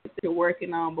projects that you're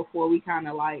working on before we kind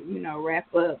of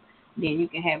wrap up, then you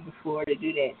can have the floor to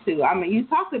do that too. You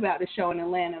talked about the show in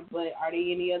Atlanta, but are there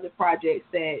any other projects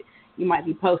that you might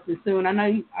be posting soon? I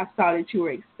know I saw that you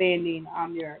were expanding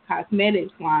your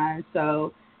cosmetics line,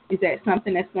 so is that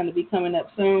something that's going to be coming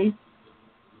up soon?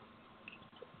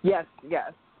 Yes.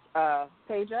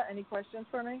 Taja, any questions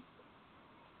for me?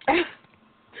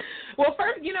 Well,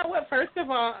 first, you know what? First of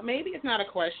all, maybe it's not a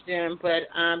question, but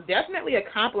definitely a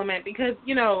compliment because,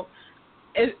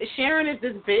 Sharon is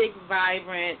this big,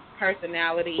 vibrant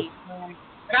personality.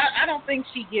 But I don't think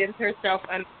she gives herself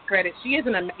enough credit. She is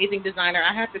an amazing designer.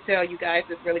 I have to tell you guys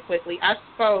this really quickly. I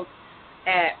spoke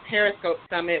at Periscope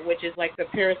Summit, which is like the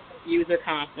Periscope user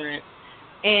conference,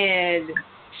 and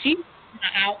she did my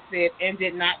outfit and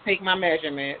did not take my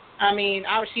measurement.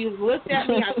 She looked at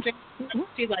me.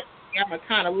 She's like, I'm going to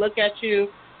kind of look at you.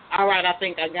 All right, I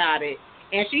think I got it.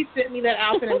 And she sent me that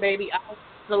outfit, and baby, I was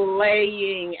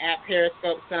slaying at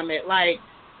Periscope Summit. Like,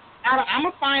 I'm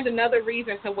gonna find another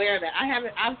reason to wear that.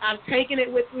 I've taken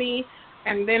it with me,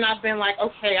 and then I've been like,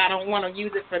 okay, I don't want to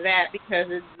use it for that because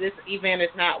this event is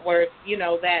not worth,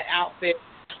 that outfit.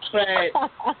 But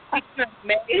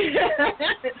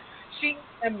she's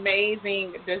an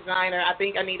amazing designer. I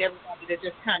think I need everybody to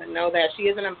just kind of know that she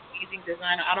is an amazing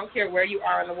designer. I don't care where you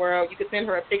are in the world. You can send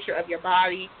her a picture of your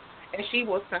body, and she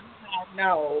will somehow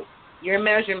know your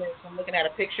measurements from looking at a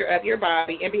picture of your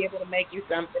body and be able to make you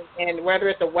something. And whether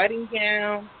it's a wedding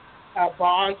gown, a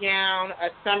ball gown, a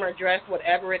summer dress,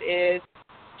 whatever it is,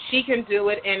 she can do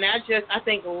it. And that just, I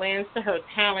think, lends to her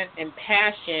talent and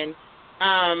passion.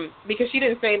 Because she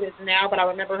didn't say this now, but I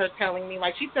remember her telling me,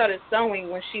 like, she started sewing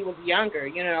when she was younger,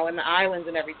 in the islands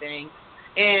and everything.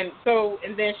 And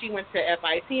then she went to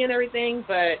FIT and everything,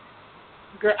 but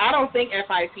girl, I don't think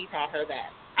FIT taught her that.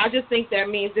 I just think that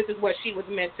means this is what she was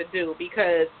meant to do,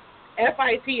 because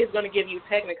FIT is going to give you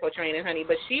technical training, honey,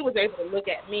 but she was able to look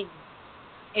at me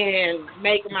and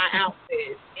make my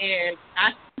outfit, and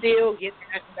I still get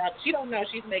asked about it. She don't know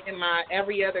she's making my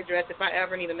every other dress. If I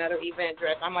ever need another event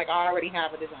dress, I'm like, I already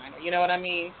have a designer. You know what I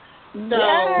mean? So,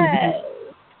 yes.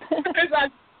 as I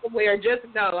wear, just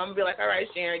know, I'm going to be like, all right,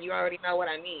 Sharon, you already know what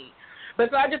I need. But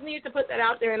so I just need to put that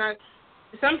out there, and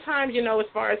sometimes, as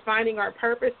far as finding our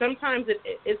purpose, sometimes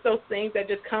it's those things that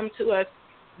just come to us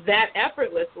that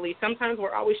effortlessly. Sometimes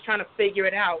we're always trying to figure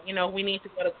it out. We need to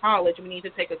go to college, we need to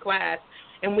take a class,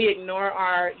 and we ignore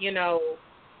our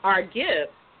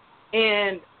gifts.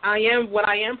 And what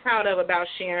I am proud of about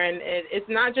Sharon, it's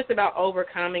not just about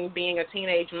overcoming being a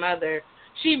teenage mother.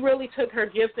 She really took her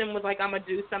gifts and was like, I'm going to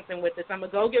do something with this. I'm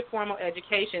going to go get formal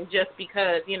education just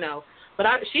because, But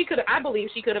I believe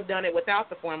she could have done it without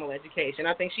the formal education.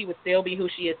 I think she would still be who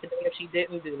she is today if she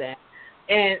didn't do that.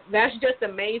 And that's just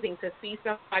amazing to see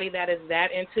somebody that is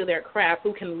that into their craft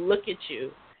who can look at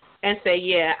you and say,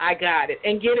 yeah, I got it,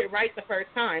 and get it right the first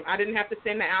time. I didn't have to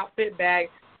send the outfit back,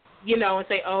 and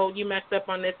say, oh, you messed up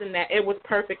on this and that. It was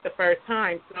perfect the first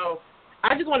time. So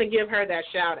I just want to give her that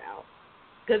shout-out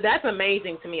because that's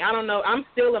amazing to me. I don't know. I'm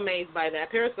still amazed by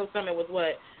that. Periscope Summit was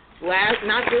what?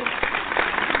 Not just –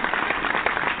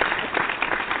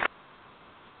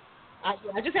 I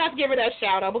just have to give her that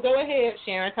shout-out. But go ahead,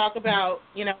 Sharon. Talk about,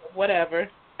 whatever.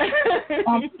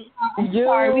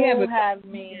 Sorry, we have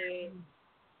me.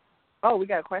 Oh, we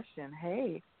got a question.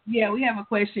 Hey. Yeah, we have a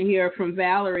question here from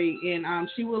Valerie, and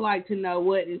she would like to know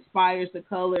what inspires the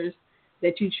colors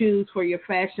that you choose for your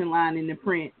fashion line in the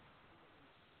print.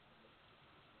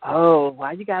 Oh,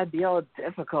 why you gotta be all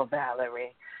difficult,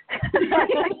 Valerie?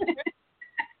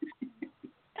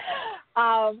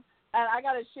 And I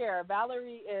gotta share,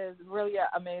 Valerie is really an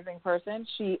amazing person.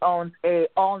 She owns a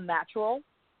all-natural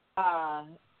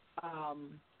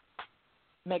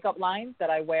makeup line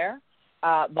that I wear.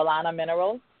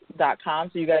 BalanaMinerals.com,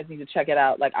 so you guys need to check it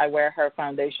out. Like, I wear her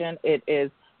foundation. It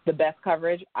is the best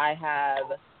coverage. I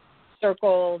have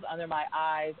circles under my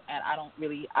eyes, and I don't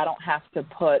have to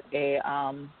put a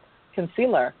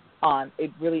concealer on.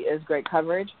 It really is great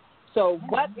coverage. So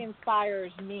what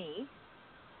inspires me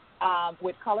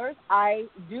with colors, I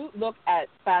do look at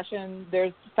fashion.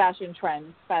 There's fashion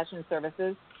trends, fashion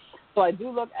services. So I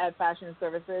do look at fashion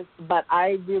services, but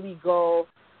I really go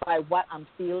by what I'm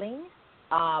feeling.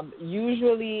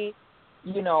 Usually,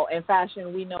 in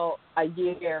fashion, we know a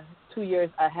year, 2 years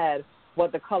ahead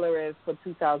what the color is for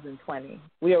 2020.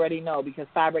 We already know because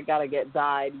fabric got to get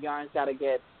dyed, yarns got to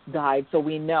get dyed, so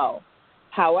we know.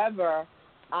 However,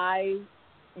 I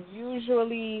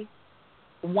usually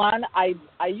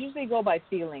go by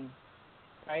feeling,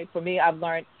 right? For me, I've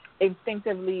learned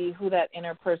instinctively who that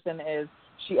inner person is.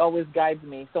 She always guides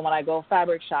me. So when I go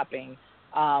fabric shopping,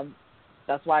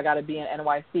 that's why I got to be in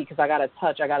NYC because I got to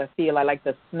touch, I got to feel. I like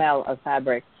the smell of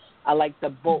fabric. I like the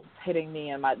bolts hitting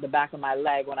me in the back of my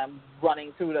leg when I'm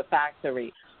running through the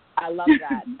factory. I love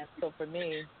that. And so for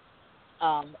me,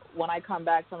 when I come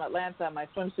back from Atlanta, my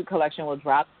swimsuit collection will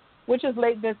drop, which is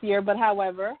late this year. But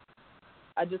however,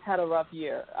 I just had a rough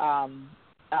year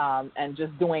and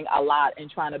just doing a lot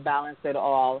and trying to balance it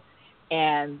all.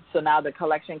 And so now the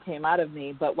collection came out of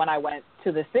me. But when I went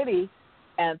to the city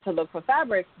and to look for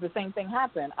fabrics, the same thing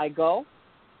happened. I go,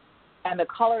 and the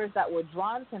colors that were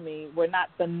drawn to me were not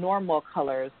the normal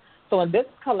colors. So in this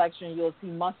collection, you'll see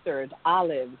mustard,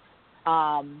 olives,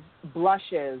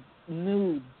 blushes,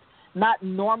 nudes, not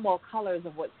normal colors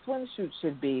of what swimsuits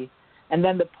should be. And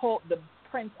then the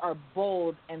prints are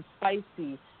bold and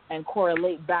spicy and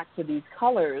correlate back to these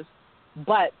colors,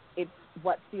 but it's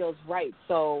what feels right.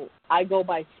 So I go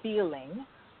by feeling,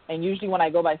 And usually when I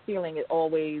go by feeling, it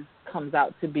always comes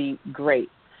out to be great.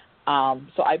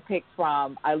 So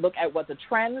I look at what the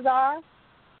trends are,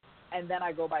 and then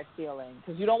I go by feeling.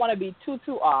 Because you don't want to be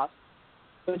too off,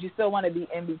 but you still want to be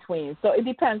in between. So it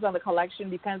depends on the collection,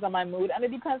 depends on my mood, and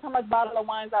it depends how much bottle of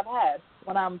wines I've had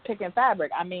when I'm picking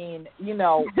fabric. I mean,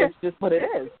 it's just what it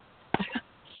is.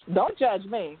 Don't judge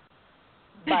me.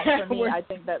 But for me, I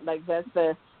think that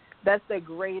that's the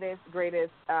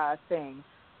greatest thing.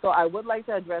 So I would like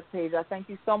to address Paige. Thank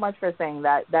you so much for saying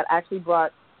that. That actually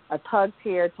brought a tug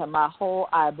tear to my whole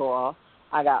eyeball.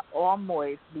 I got all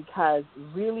moist because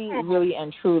really, really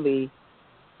and truly,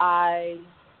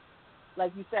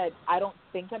 like you said, I don't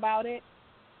think about it.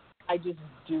 I just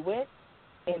do it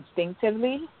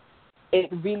instinctively.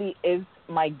 It really is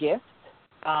my gift.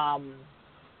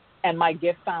 And my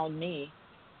gift found me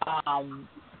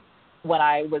when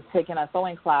I was taking a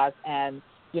sewing class. And,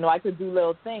 I could do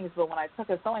little things, but when I took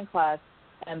a sewing class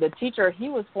and the teacher, he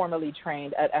was formally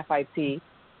trained at FIT,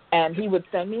 and he would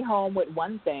send me home with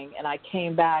one thing, and I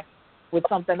came back with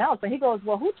something else. And he goes,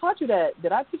 well, who taught you that?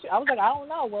 Did I teach you? I was like, I don't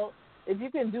know. Well, if you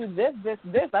can do this,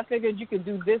 I figured you could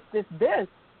do this.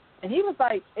 And he was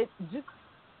like, it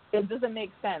doesn't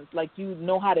make sense. Like, you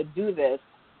know how to do this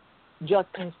just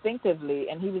instinctively.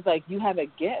 And he was like, you have a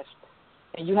gift,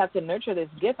 and you have to nurture this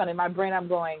gift. And in my brain, I'm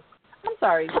going, I'm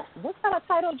sorry, what kind of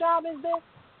title job is this?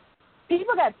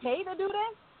 People got paid to do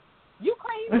this? You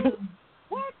crazy?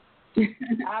 What?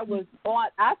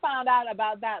 I found out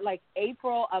about that like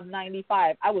April of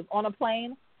 95. I was on a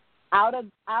plane out of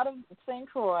St.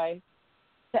 Croix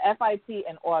to FIT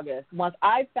in August. Once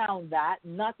I found that,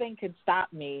 nothing could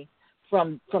stop me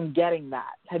from getting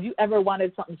that. Have you ever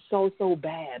wanted something so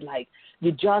bad? Like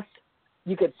you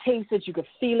could taste it, you could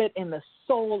feel it in the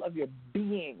soul of your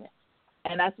being.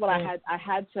 And that's what I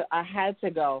had to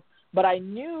go. But I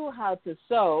knew how to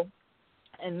sew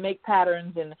and make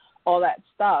patterns and all that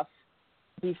stuff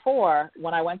before.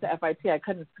 When I went to FIT, I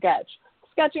couldn't sketch.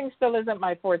 Sketching still isn't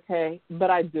my forte,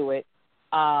 but I do it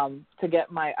to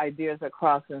get my ideas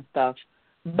across and stuff.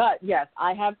 But, yes,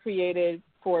 I have created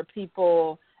for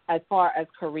people as far as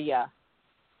Korea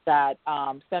that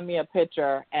send me a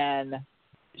picture, and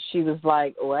she was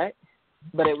like, what?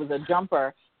 But it was a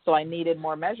jumper, so I needed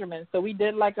more measurements. So we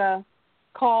did like a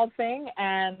call thing,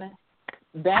 and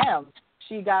bam,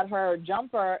 she got her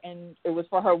jumper, and it was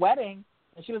for her wedding.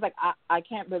 And she was like, I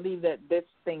can't believe that this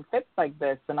thing fits like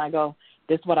this. And I go,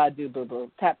 this is what I do, boo-boo.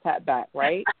 Tap, tap back,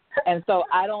 right? And so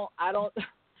I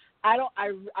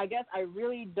guess I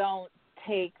really don't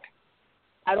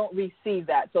receive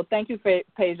that. So thank you,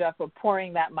 Peja, for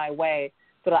pouring that my way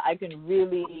so that I can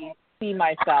really see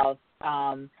myself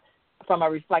from a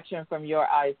reflection from your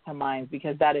eyes to mine,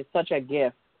 because that is such a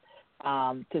gift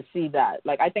to see that.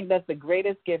 Like, I think that's the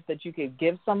greatest gift that you could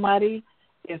give somebody,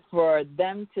 is for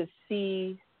them to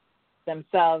see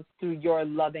themselves through your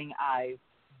loving eyes,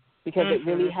 because it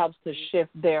really helps to shift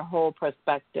their whole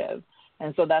perspective.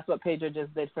 And so that's what Pedro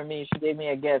just did for me. She gave me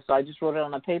a gift. So I just wrote it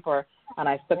on a paper, and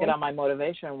I stuck it on my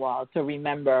motivation wall to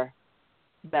remember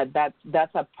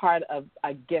that's a part of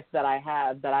a gift that I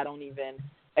have that I don't even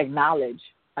acknowledge.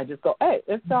 I just go, hey,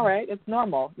 it's all right. It's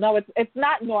normal. No, it's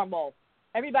not normal.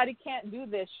 Everybody can't do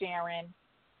this, Sharon,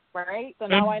 right? So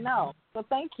now I know. So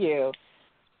thank you.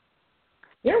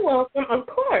 You're welcome. Of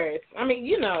course. I mean,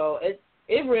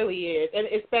 it really is. And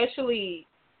especially,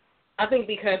 I think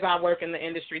because I work in the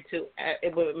industry too,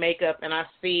 with makeup, and I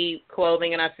see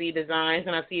clothing and I see designs,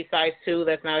 and I see a size 2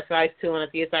 that's not a size 2, and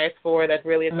I see a size 4 that's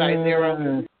really a size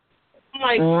 0. I'm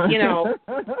like,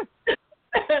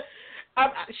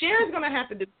 Sharon's going to have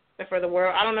to do something for the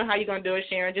world. I don't know how you're going to do it,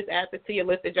 Sharon. Just add it to your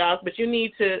list of jobs. But you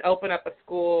need to open up a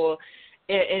school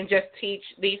and just teach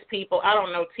these people. I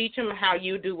don't know, teach them how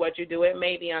you do what you do. It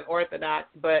may be unorthodox,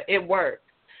 but it works.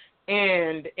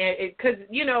 And because,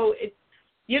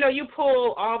 you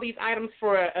pull all these items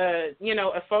for a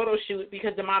photo shoot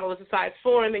because the model is a size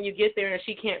 4, and then you get there and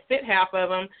she can't fit half of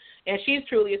them, and she's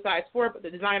truly a size 4, but the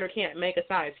designer can't make a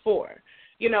size 4.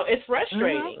 It's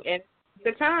frustrating, and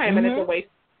the time, and it's a waste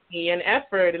of money and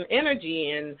effort and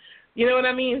energy, and you know what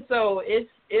I mean? So it's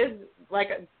like,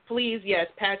 please, yes,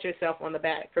 pat yourself on the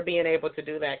back for being able to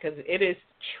do that, because it is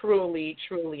truly,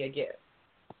 truly a gift.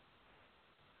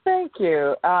 Thank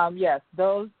you. Yes,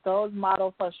 those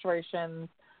model frustrations,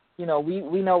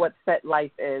 we know what set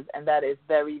life is, and that is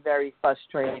very, very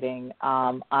frustrating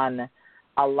on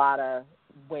a lot of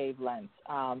wavelengths.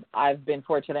 I've been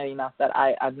fortunate enough that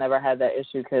I've never had that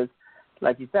issue, because,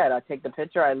 like you said, I take the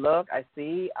picture, I look, I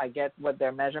see, I get what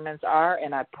their measurements are,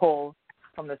 and I pull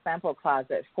from the sample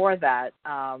closet for that.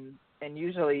 And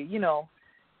usually, you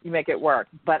make it work.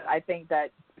 But I think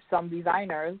that some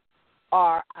designers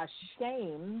are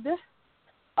ashamed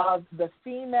of the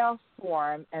female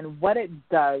form and what it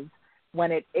does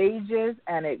when it ages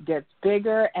and it gets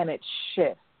bigger and it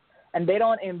shifts. And they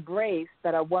don't embrace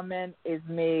that a woman is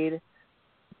made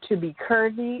to be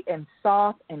curvy and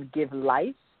soft and give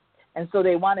life. And so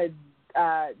they want to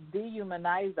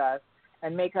dehumanize us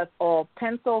and make us all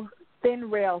pencil thin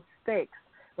rail sticks,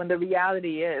 when the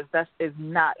reality is that is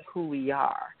not who we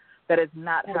are. That is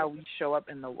not how we show up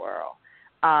in the world.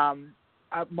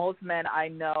 Most men I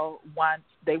know want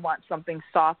something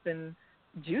soft and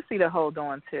juicy to hold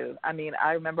on to. I mean,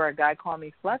 I remember a guy called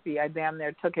me fluffy. I damn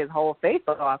near took his whole face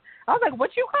off. I was like,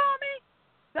 "What you call me?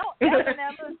 Don't ever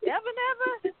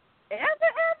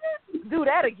do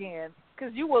that again,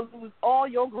 because you will lose all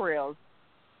your grills."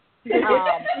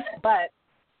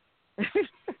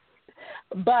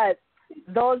 But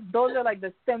those are like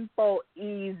the simple,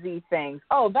 easy things.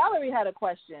 Oh, Valerie had a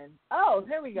question. Oh,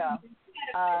 here we go.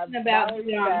 About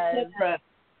says,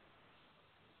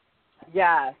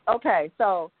 yes. Okay,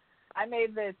 so I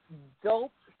made this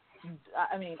dope.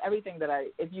 Everything that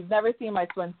if you've never seen my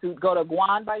swimsuit, go to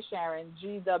Gwan by Charon,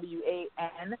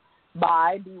 GWAN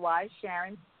by BY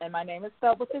Charon, and my name is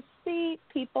spelled with a C,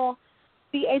 people,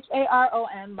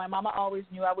 CHARON. My mama always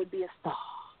knew I would be a star,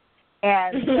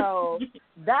 and so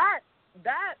that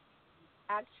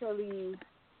actually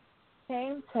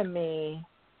came to me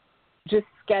just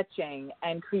sketching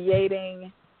and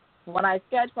creating. When I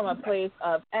sketch from a place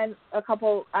of, I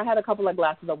had a couple of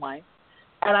glasses of wine,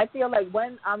 and I feel like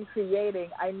when I'm creating,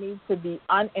 I need to be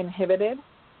uninhibited.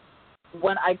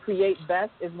 When I create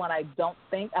best is when I don't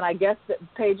think, and I guess that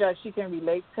Tasia, she can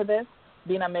relate to this,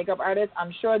 being a makeup artist.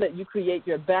 I'm sure that you create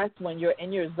your best when you're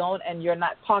in your zone and you're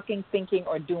not talking, thinking,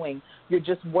 or doing. You're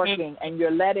just working, and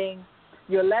you're letting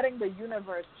the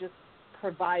universe just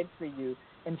provide for you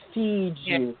and feed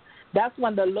you. That's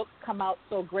when the looks come out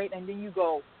so great, and then you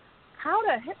go, how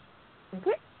the heck?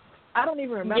 I don't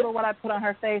even remember what I put on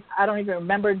her face. I don't even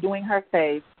remember doing her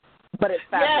face, but it's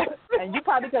fabulous. Yes. And you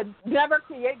probably could never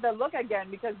create the look again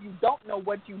because you don't know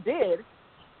what you did.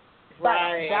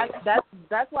 Right. But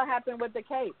that's what happened with the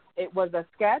cape. It was a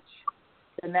sketch.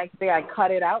 The next day I cut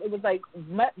it out. It was like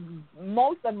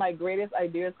most of my greatest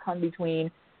ideas come between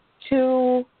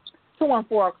 2 and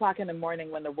 4 o'clock in the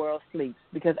morning when the world sleeps,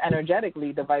 because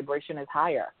energetically the vibration is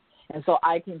higher. And so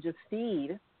I can just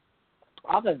feed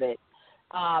off of it.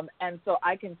 And so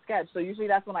I can sketch. So usually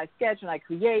that's when I sketch and I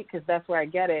create, because that's where I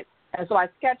get it. And so I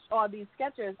sketched all these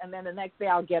sketches, and then the next day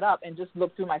I'll get up and just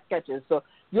look through my sketches. So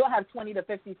you'll have 20 to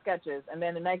 50 sketches, and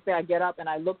then the next day I get up and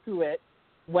I look through it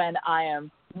when I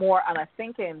am more on a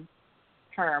thinking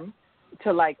term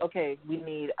to like, okay, we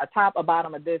need a top, a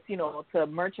bottom of this, to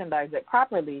merchandise it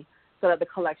properly so that the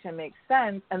collection makes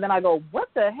sense. And then I go, what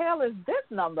the hell is this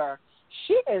number?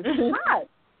 She is hot.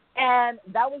 And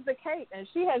that was the cape. And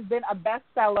she has been a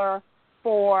bestseller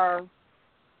for,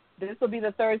 this will be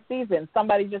the 3rd season.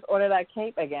 Somebody just ordered that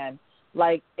cape again.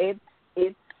 Like, it's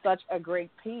such a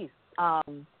great piece.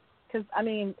 Because,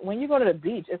 when you go to the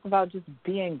beach, it's about just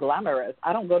being glamorous.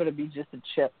 I don't go to the beach just to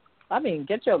chip.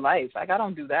 Get your life. Like, I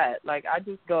don't do that. Like, I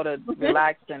just go to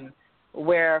relax and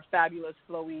wear fabulous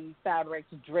flowy fabrics,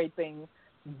 draping,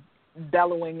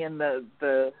 bellowing in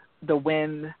the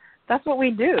wind. That's what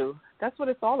we do. That's what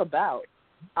it's all about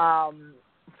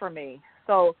for me.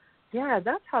 So, yeah,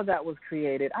 that's how that was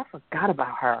created. I forgot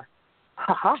about her.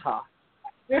 Ha, ha, ha.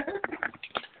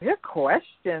 Good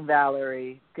question,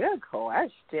 Valerie. Good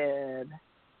question.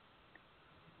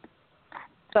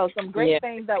 So some great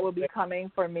things that will be coming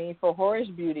for me for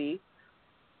Horish Beauty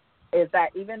is that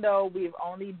even though we've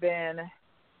only been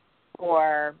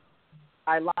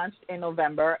I launched in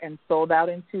November and sold out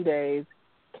in 2 days,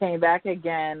 came back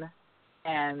again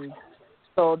and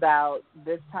sold out.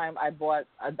 This time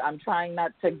I'm trying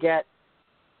not to get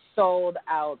sold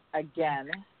out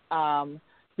again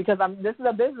because this is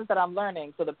a business that I'm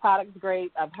learning. So the product's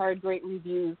great. I've heard great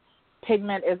reviews.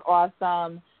 Pigment is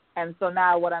awesome. And so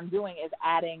now what I'm doing is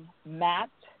adding matte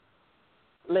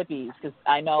lippies because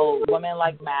I know women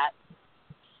like matte.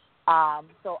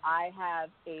 So I have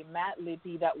a matte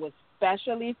lippy that was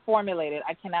specially formulated.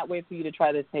 I cannot wait for you to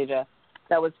try this, Tasia.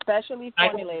 That was specially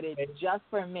formulated just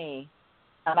for me.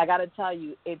 And I got to tell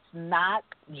you, it's not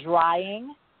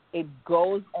drying. It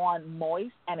goes on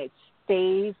moist, and it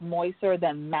stays moister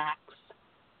than Mac's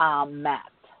matte.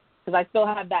 Because I still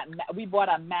have that. We bought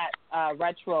a matte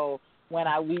retro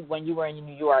when you were in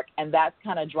New York, and that's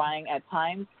kind of drying at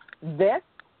times. This,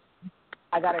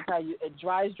 I got to tell you, it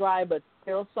dries dry, but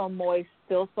still so moist,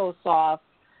 still so soft.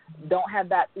 Don't have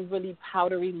that really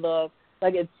powdery look.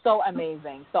 Like, it's so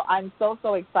amazing. So I'm so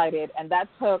excited. And that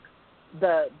took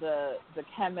the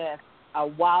chemist a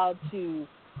while to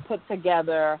put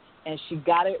together, and she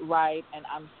got it right, and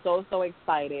I'm so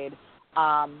excited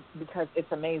because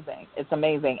it's amazing. It's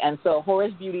amazing. And so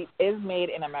Horus Beauty is made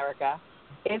in America.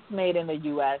 It's made in the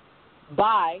U.S.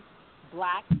 by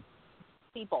Black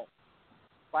people,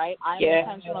 right? I'm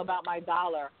intentional about my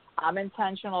dollar. I'm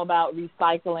intentional about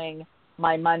recycling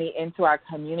my money into our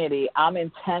community. I'm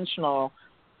intentional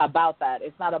about that.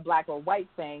 It's not a black or white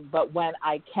thing, but when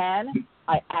I can,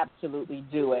 I absolutely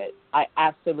do it. I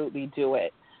absolutely do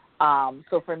it.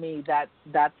 So for me, that's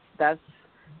so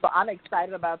I'm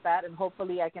excited about that, and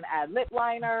hopefully I can add lip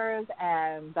liners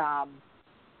and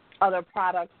other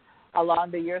products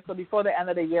along the year. So before the end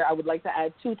of the year, I would like to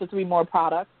add 2 to 3 more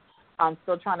products. I'm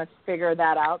still trying to figure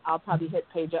that out. I'll probably hit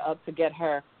Paige up to get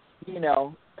her,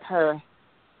 her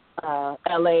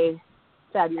LA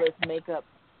fabulous makeup,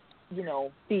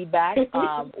 feedback,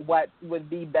 what would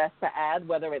be best to add,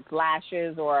 whether it's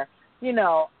lashes or,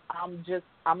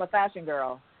 I'm a fashion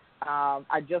girl.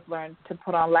 I just learned to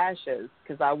put on lashes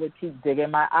because I would keep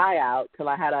digging my eye out till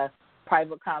I had a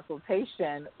private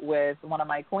consultation with one of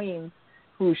my queens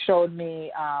who showed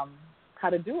me how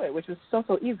to do it, which was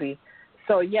so easy.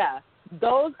 So, yeah,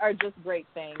 those are just great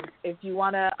things. If you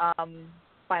want to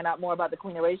find out more about the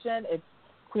Queeneration, it's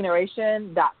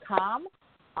queeneration.com,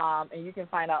 and you can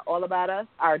find out all about us.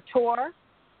 Our tour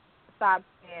stops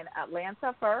in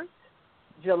Atlanta first,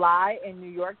 July in New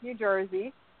York, New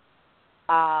Jersey.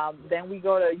 Then we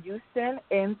go to Houston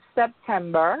in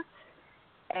September,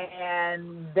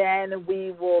 and then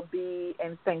we will be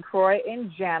in St. Croix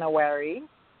in January.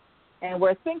 And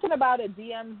we're thinking about a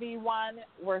DMV one.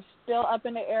 We're still up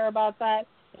in the air about that.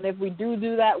 And if we do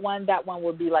that one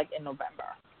will be like in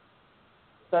November.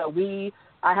 So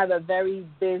I have a very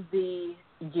busy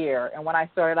year. And when I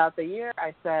started out the year,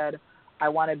 I said I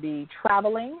want to be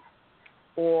traveling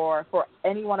or for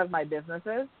any one of my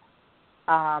businesses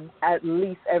at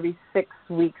least every 6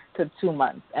 weeks to 2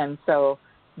 months. And so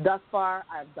thus far,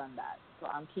 I've done that. So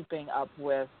I'm keeping up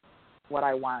with what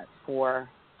I want for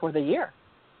the year.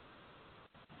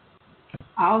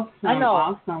 Awesome. I know.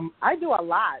 Awesome. I do a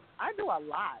lot. I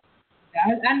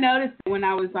noticed when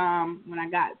I was when I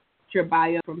got your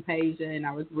bio from Paige and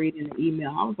I was reading the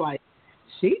email, I was like,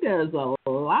 she does a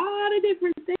lot of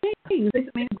different things. I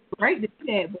mean, it's great to do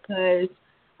that because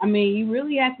you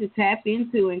really have to tap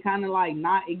into and kind of like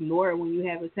not ignore it when you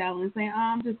have a talent and say,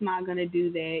 I'm just not gonna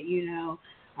do that.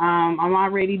 I'm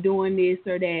already doing this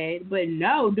or that. But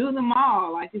no, do them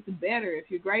all. Like, it's better if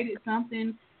you're great at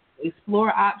something.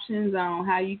 Explore options on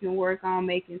how you can work on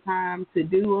making time to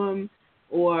do them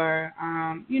or,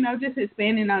 just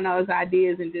expanding on those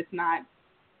ideas and just not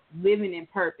living in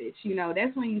purpose.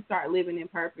 That's when you start living in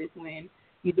purpose, when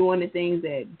you're doing the things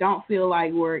that don't feel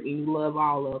like work and you love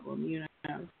all of them,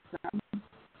 So,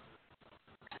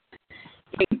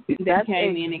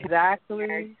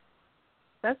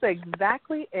 that's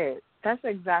exactly it.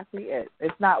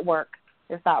 It's not work.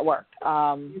 It's not work.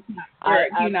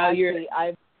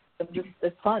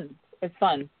 It's fun. It's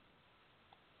fun.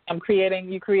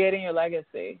 You're creating your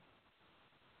legacy.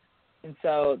 And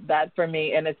so that for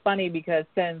me, and it's funny because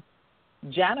since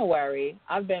January,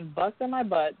 I've been busting my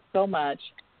butt so much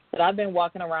that I've been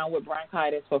walking around with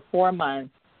bronchitis for 4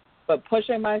 months, but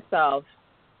pushing myself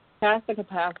past the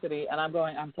capacity, and I'm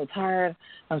going, I'm so tired,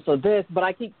 I'm so this, but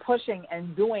I keep pushing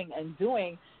and doing,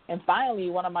 and finally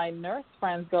one of my nurse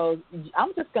friends goes,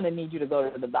 I'm just going to need you to go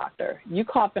to the doctor. You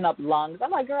coughing up lungs. I'm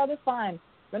like, girl, that's fine.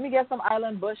 Let me get some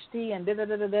Island Bush tea and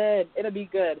da-da-da-da-da. It'll be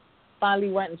good.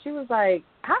 Finally went, and she was like,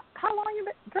 how long you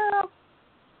been, girl?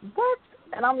 What?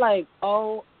 And I'm like,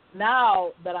 oh,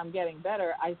 now that I'm getting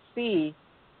better, I see,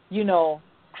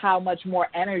 how much more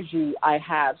energy I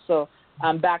have. So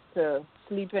I'm back to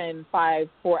sleeping 4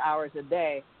 hours a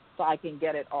day so I can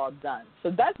get it all done.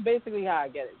 So that's basically how I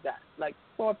get it done, like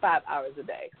 4 or 5 hours a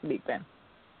day sleeping.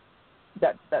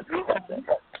 That's it.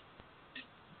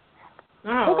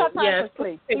 Oh, who got time yes. for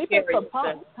sleep? Sleep is for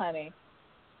punks, honey.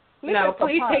 Sleep No, is for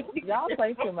please punks. take. Y'all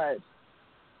play too much.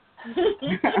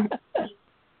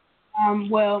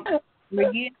 Well,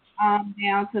 we're getting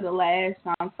down to the last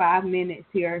 5 minutes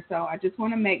here, so I just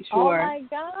want to make sure. Oh my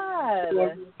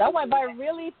God, that went by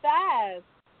really fast.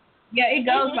 Yeah, it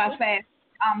goes by fast.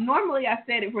 Normally I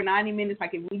set it for 90 minutes.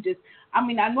 Like if we just,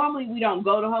 normally we don't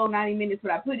go the whole 90 minutes,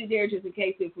 but I put it there just in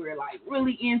case if we're like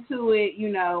really into it,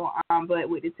 but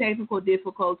with the technical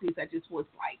difficulties, I just was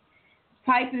like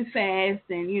typing fast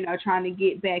and, trying to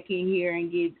get back in here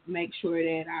and make sure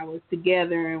that I was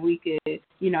together and we could,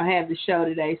 have the show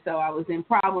today. So I was in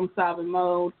problem solving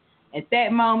mode at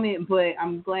that moment, but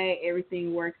I'm glad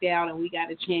everything worked out and we got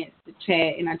a chance to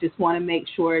chat. And I just want to make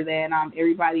sure that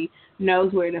everybody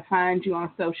knows where to find you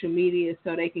on social media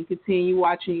so they can continue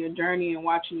watching your journey and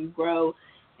watching you grow.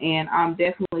 And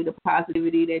definitely the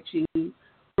positivity that you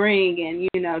bring and,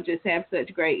 just have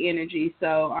such great energy.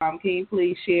 So can you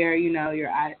please share, your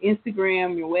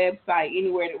Instagram, your website,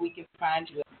 anywhere that we can find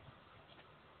you?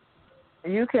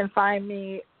 You can find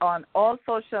me on all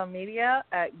social media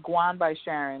at Gwan by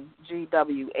Charon,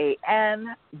 GWANBY,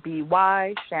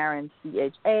 Charon,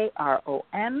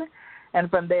 CHARON. And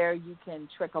from there, you can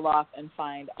trickle off and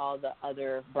find all the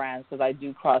other brands because I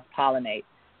do cross-pollinate.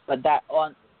 But that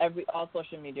on all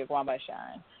social media, Gwan by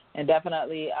Charon. And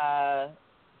definitely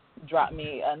drop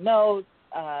me a note,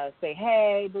 say,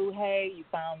 hey, boo, hey, you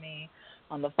found me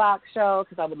on the Fox show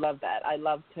because I would love that. I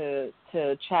love to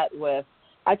chat with.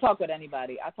 I talk with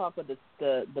anybody. I talk with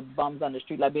the bums on the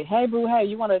street. Like, hey, boo, hey,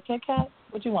 you want a Kit Kat?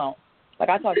 What you want? Like,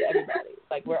 I talk to everybody.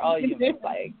 Like, we're all humans.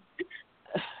 Like,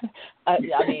 I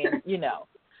mean,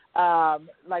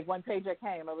 like when Pedro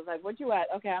came, I was like, what you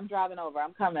at? Okay, I'm driving over.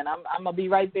 I'm coming. I'm going to be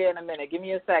right there in a minute. Give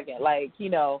me a second. Like,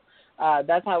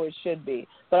 that's how it should be.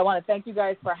 But I want to thank you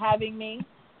guys for having me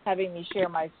share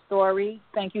my story.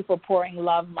 Thank you for pouring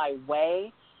love my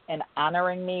way and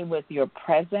honoring me with your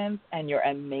presence and your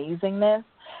amazingness.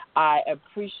 I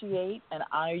appreciate and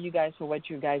honor you guys for what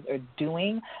you guys are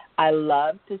doing. I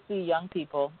love to see young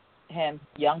people,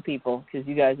 because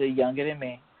you guys are younger than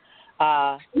me,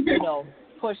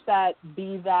 push that,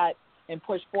 be that, and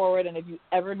push forward. And if you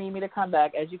ever need me to come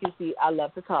back, as you can see, I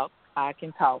love to talk. I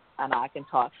can talk, and I can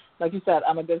talk. Like you said,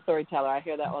 I'm a good storyteller. I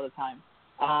hear that all the time.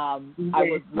 I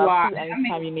would love to,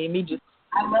 anytime you need me, just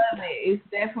I love it. It's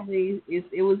definitely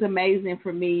it was amazing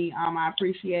for me. I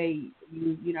appreciate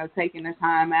you, taking the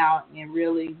time out and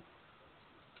really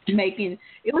making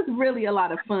it was really a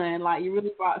lot of fun. Like you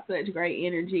really brought such great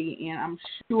energy, and I'm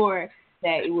sure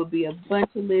that it will be a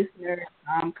bunch of listeners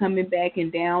coming back and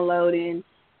downloading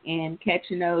and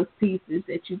catching those pieces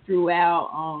that you threw out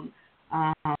on,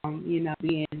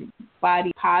 being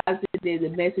body positive, the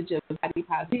message of body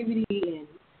positivity, and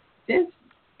just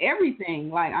everything.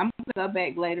 Like I'm gonna go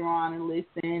back later on and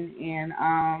listen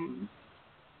and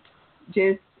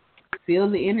just feel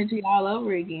the energy all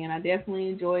over again. I definitely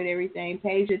enjoyed everything.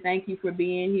 Paige, thank you for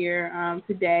being here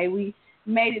today. We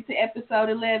made it to episode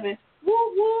 11.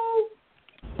 Woo woo!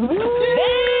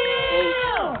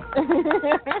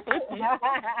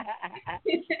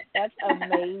 That's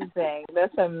amazing.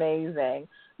 That's amazing.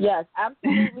 Yes,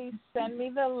 absolutely. Send me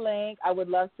the link. I would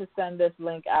love to send this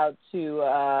link out to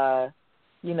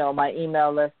my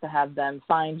email list to have them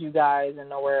find you guys and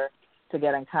know where to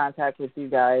get in contact with you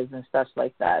guys and stuff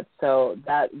like that. So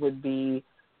that would be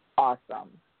awesome.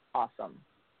 Awesome.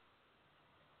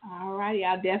 All righty.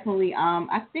 I'll definitely,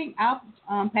 I think I'll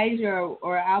page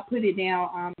or I'll put it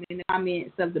down in the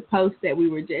comments of the post that we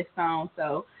were just on.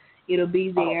 So it'll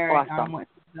be there. Awesome.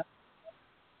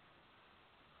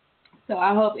 So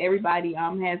I hope everybody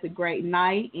has a great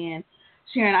night. And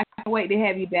Sharon, I can't wait to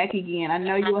have you back again. I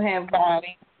know you'll have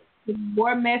some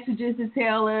more messages to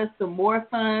tell us, some more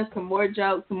fun, some more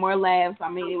jokes, some more laughs. I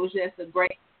mean, it was just a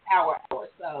great hour.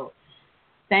 So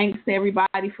thanks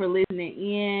everybody for listening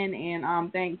in,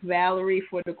 and thanks Valerie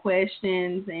for the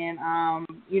questions and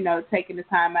taking the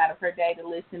time out of her day to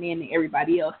listen in, and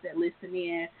everybody else that listened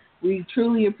in. We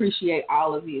truly appreciate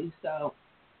all of you. So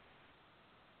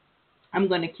I'm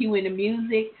going to cue in the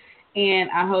music, and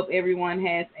I hope everyone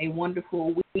has a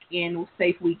wonderful weekend,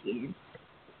 safe weekend.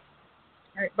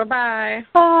 All right, bye-bye.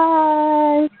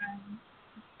 Bye.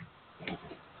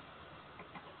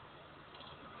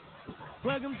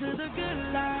 Welcome to the good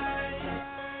life.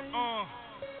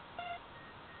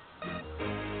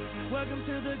 Welcome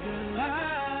to the good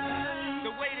life.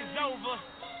 The wait is over.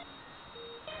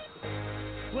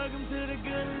 Welcome to the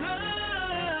good life.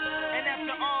 And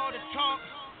after all the talk,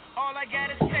 all I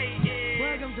gotta say is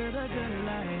welcome to the good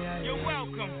life. You're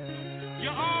welcome.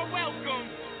 You're all welcome.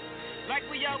 Like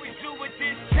we always do at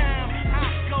this time.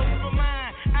 I go for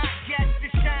mine. I got to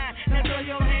shine. Now throw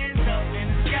your hands up in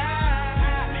the sky.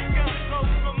 Go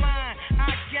for mine.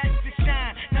 I got to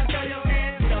shine. Now throw your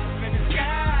hands up in the sky.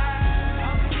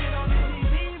 I'ma get on the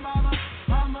TV, mama.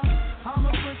 I'ma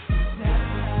put you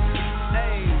down.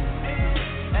 Hey.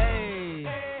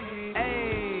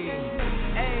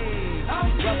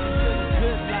 Welcome to the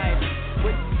good life.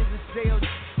 Witnesses of sales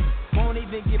won't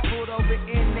even get pulled over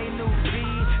in they new V.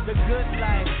 The good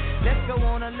life. Let's go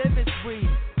on a living spree.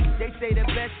 They say the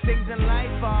best things in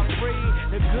life are free.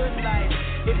 The good life.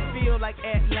 It feel like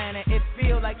Atlanta. It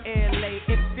feel like LA.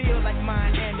 It feel like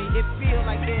Miami. It feel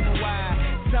like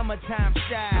NY. Summertime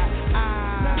shy.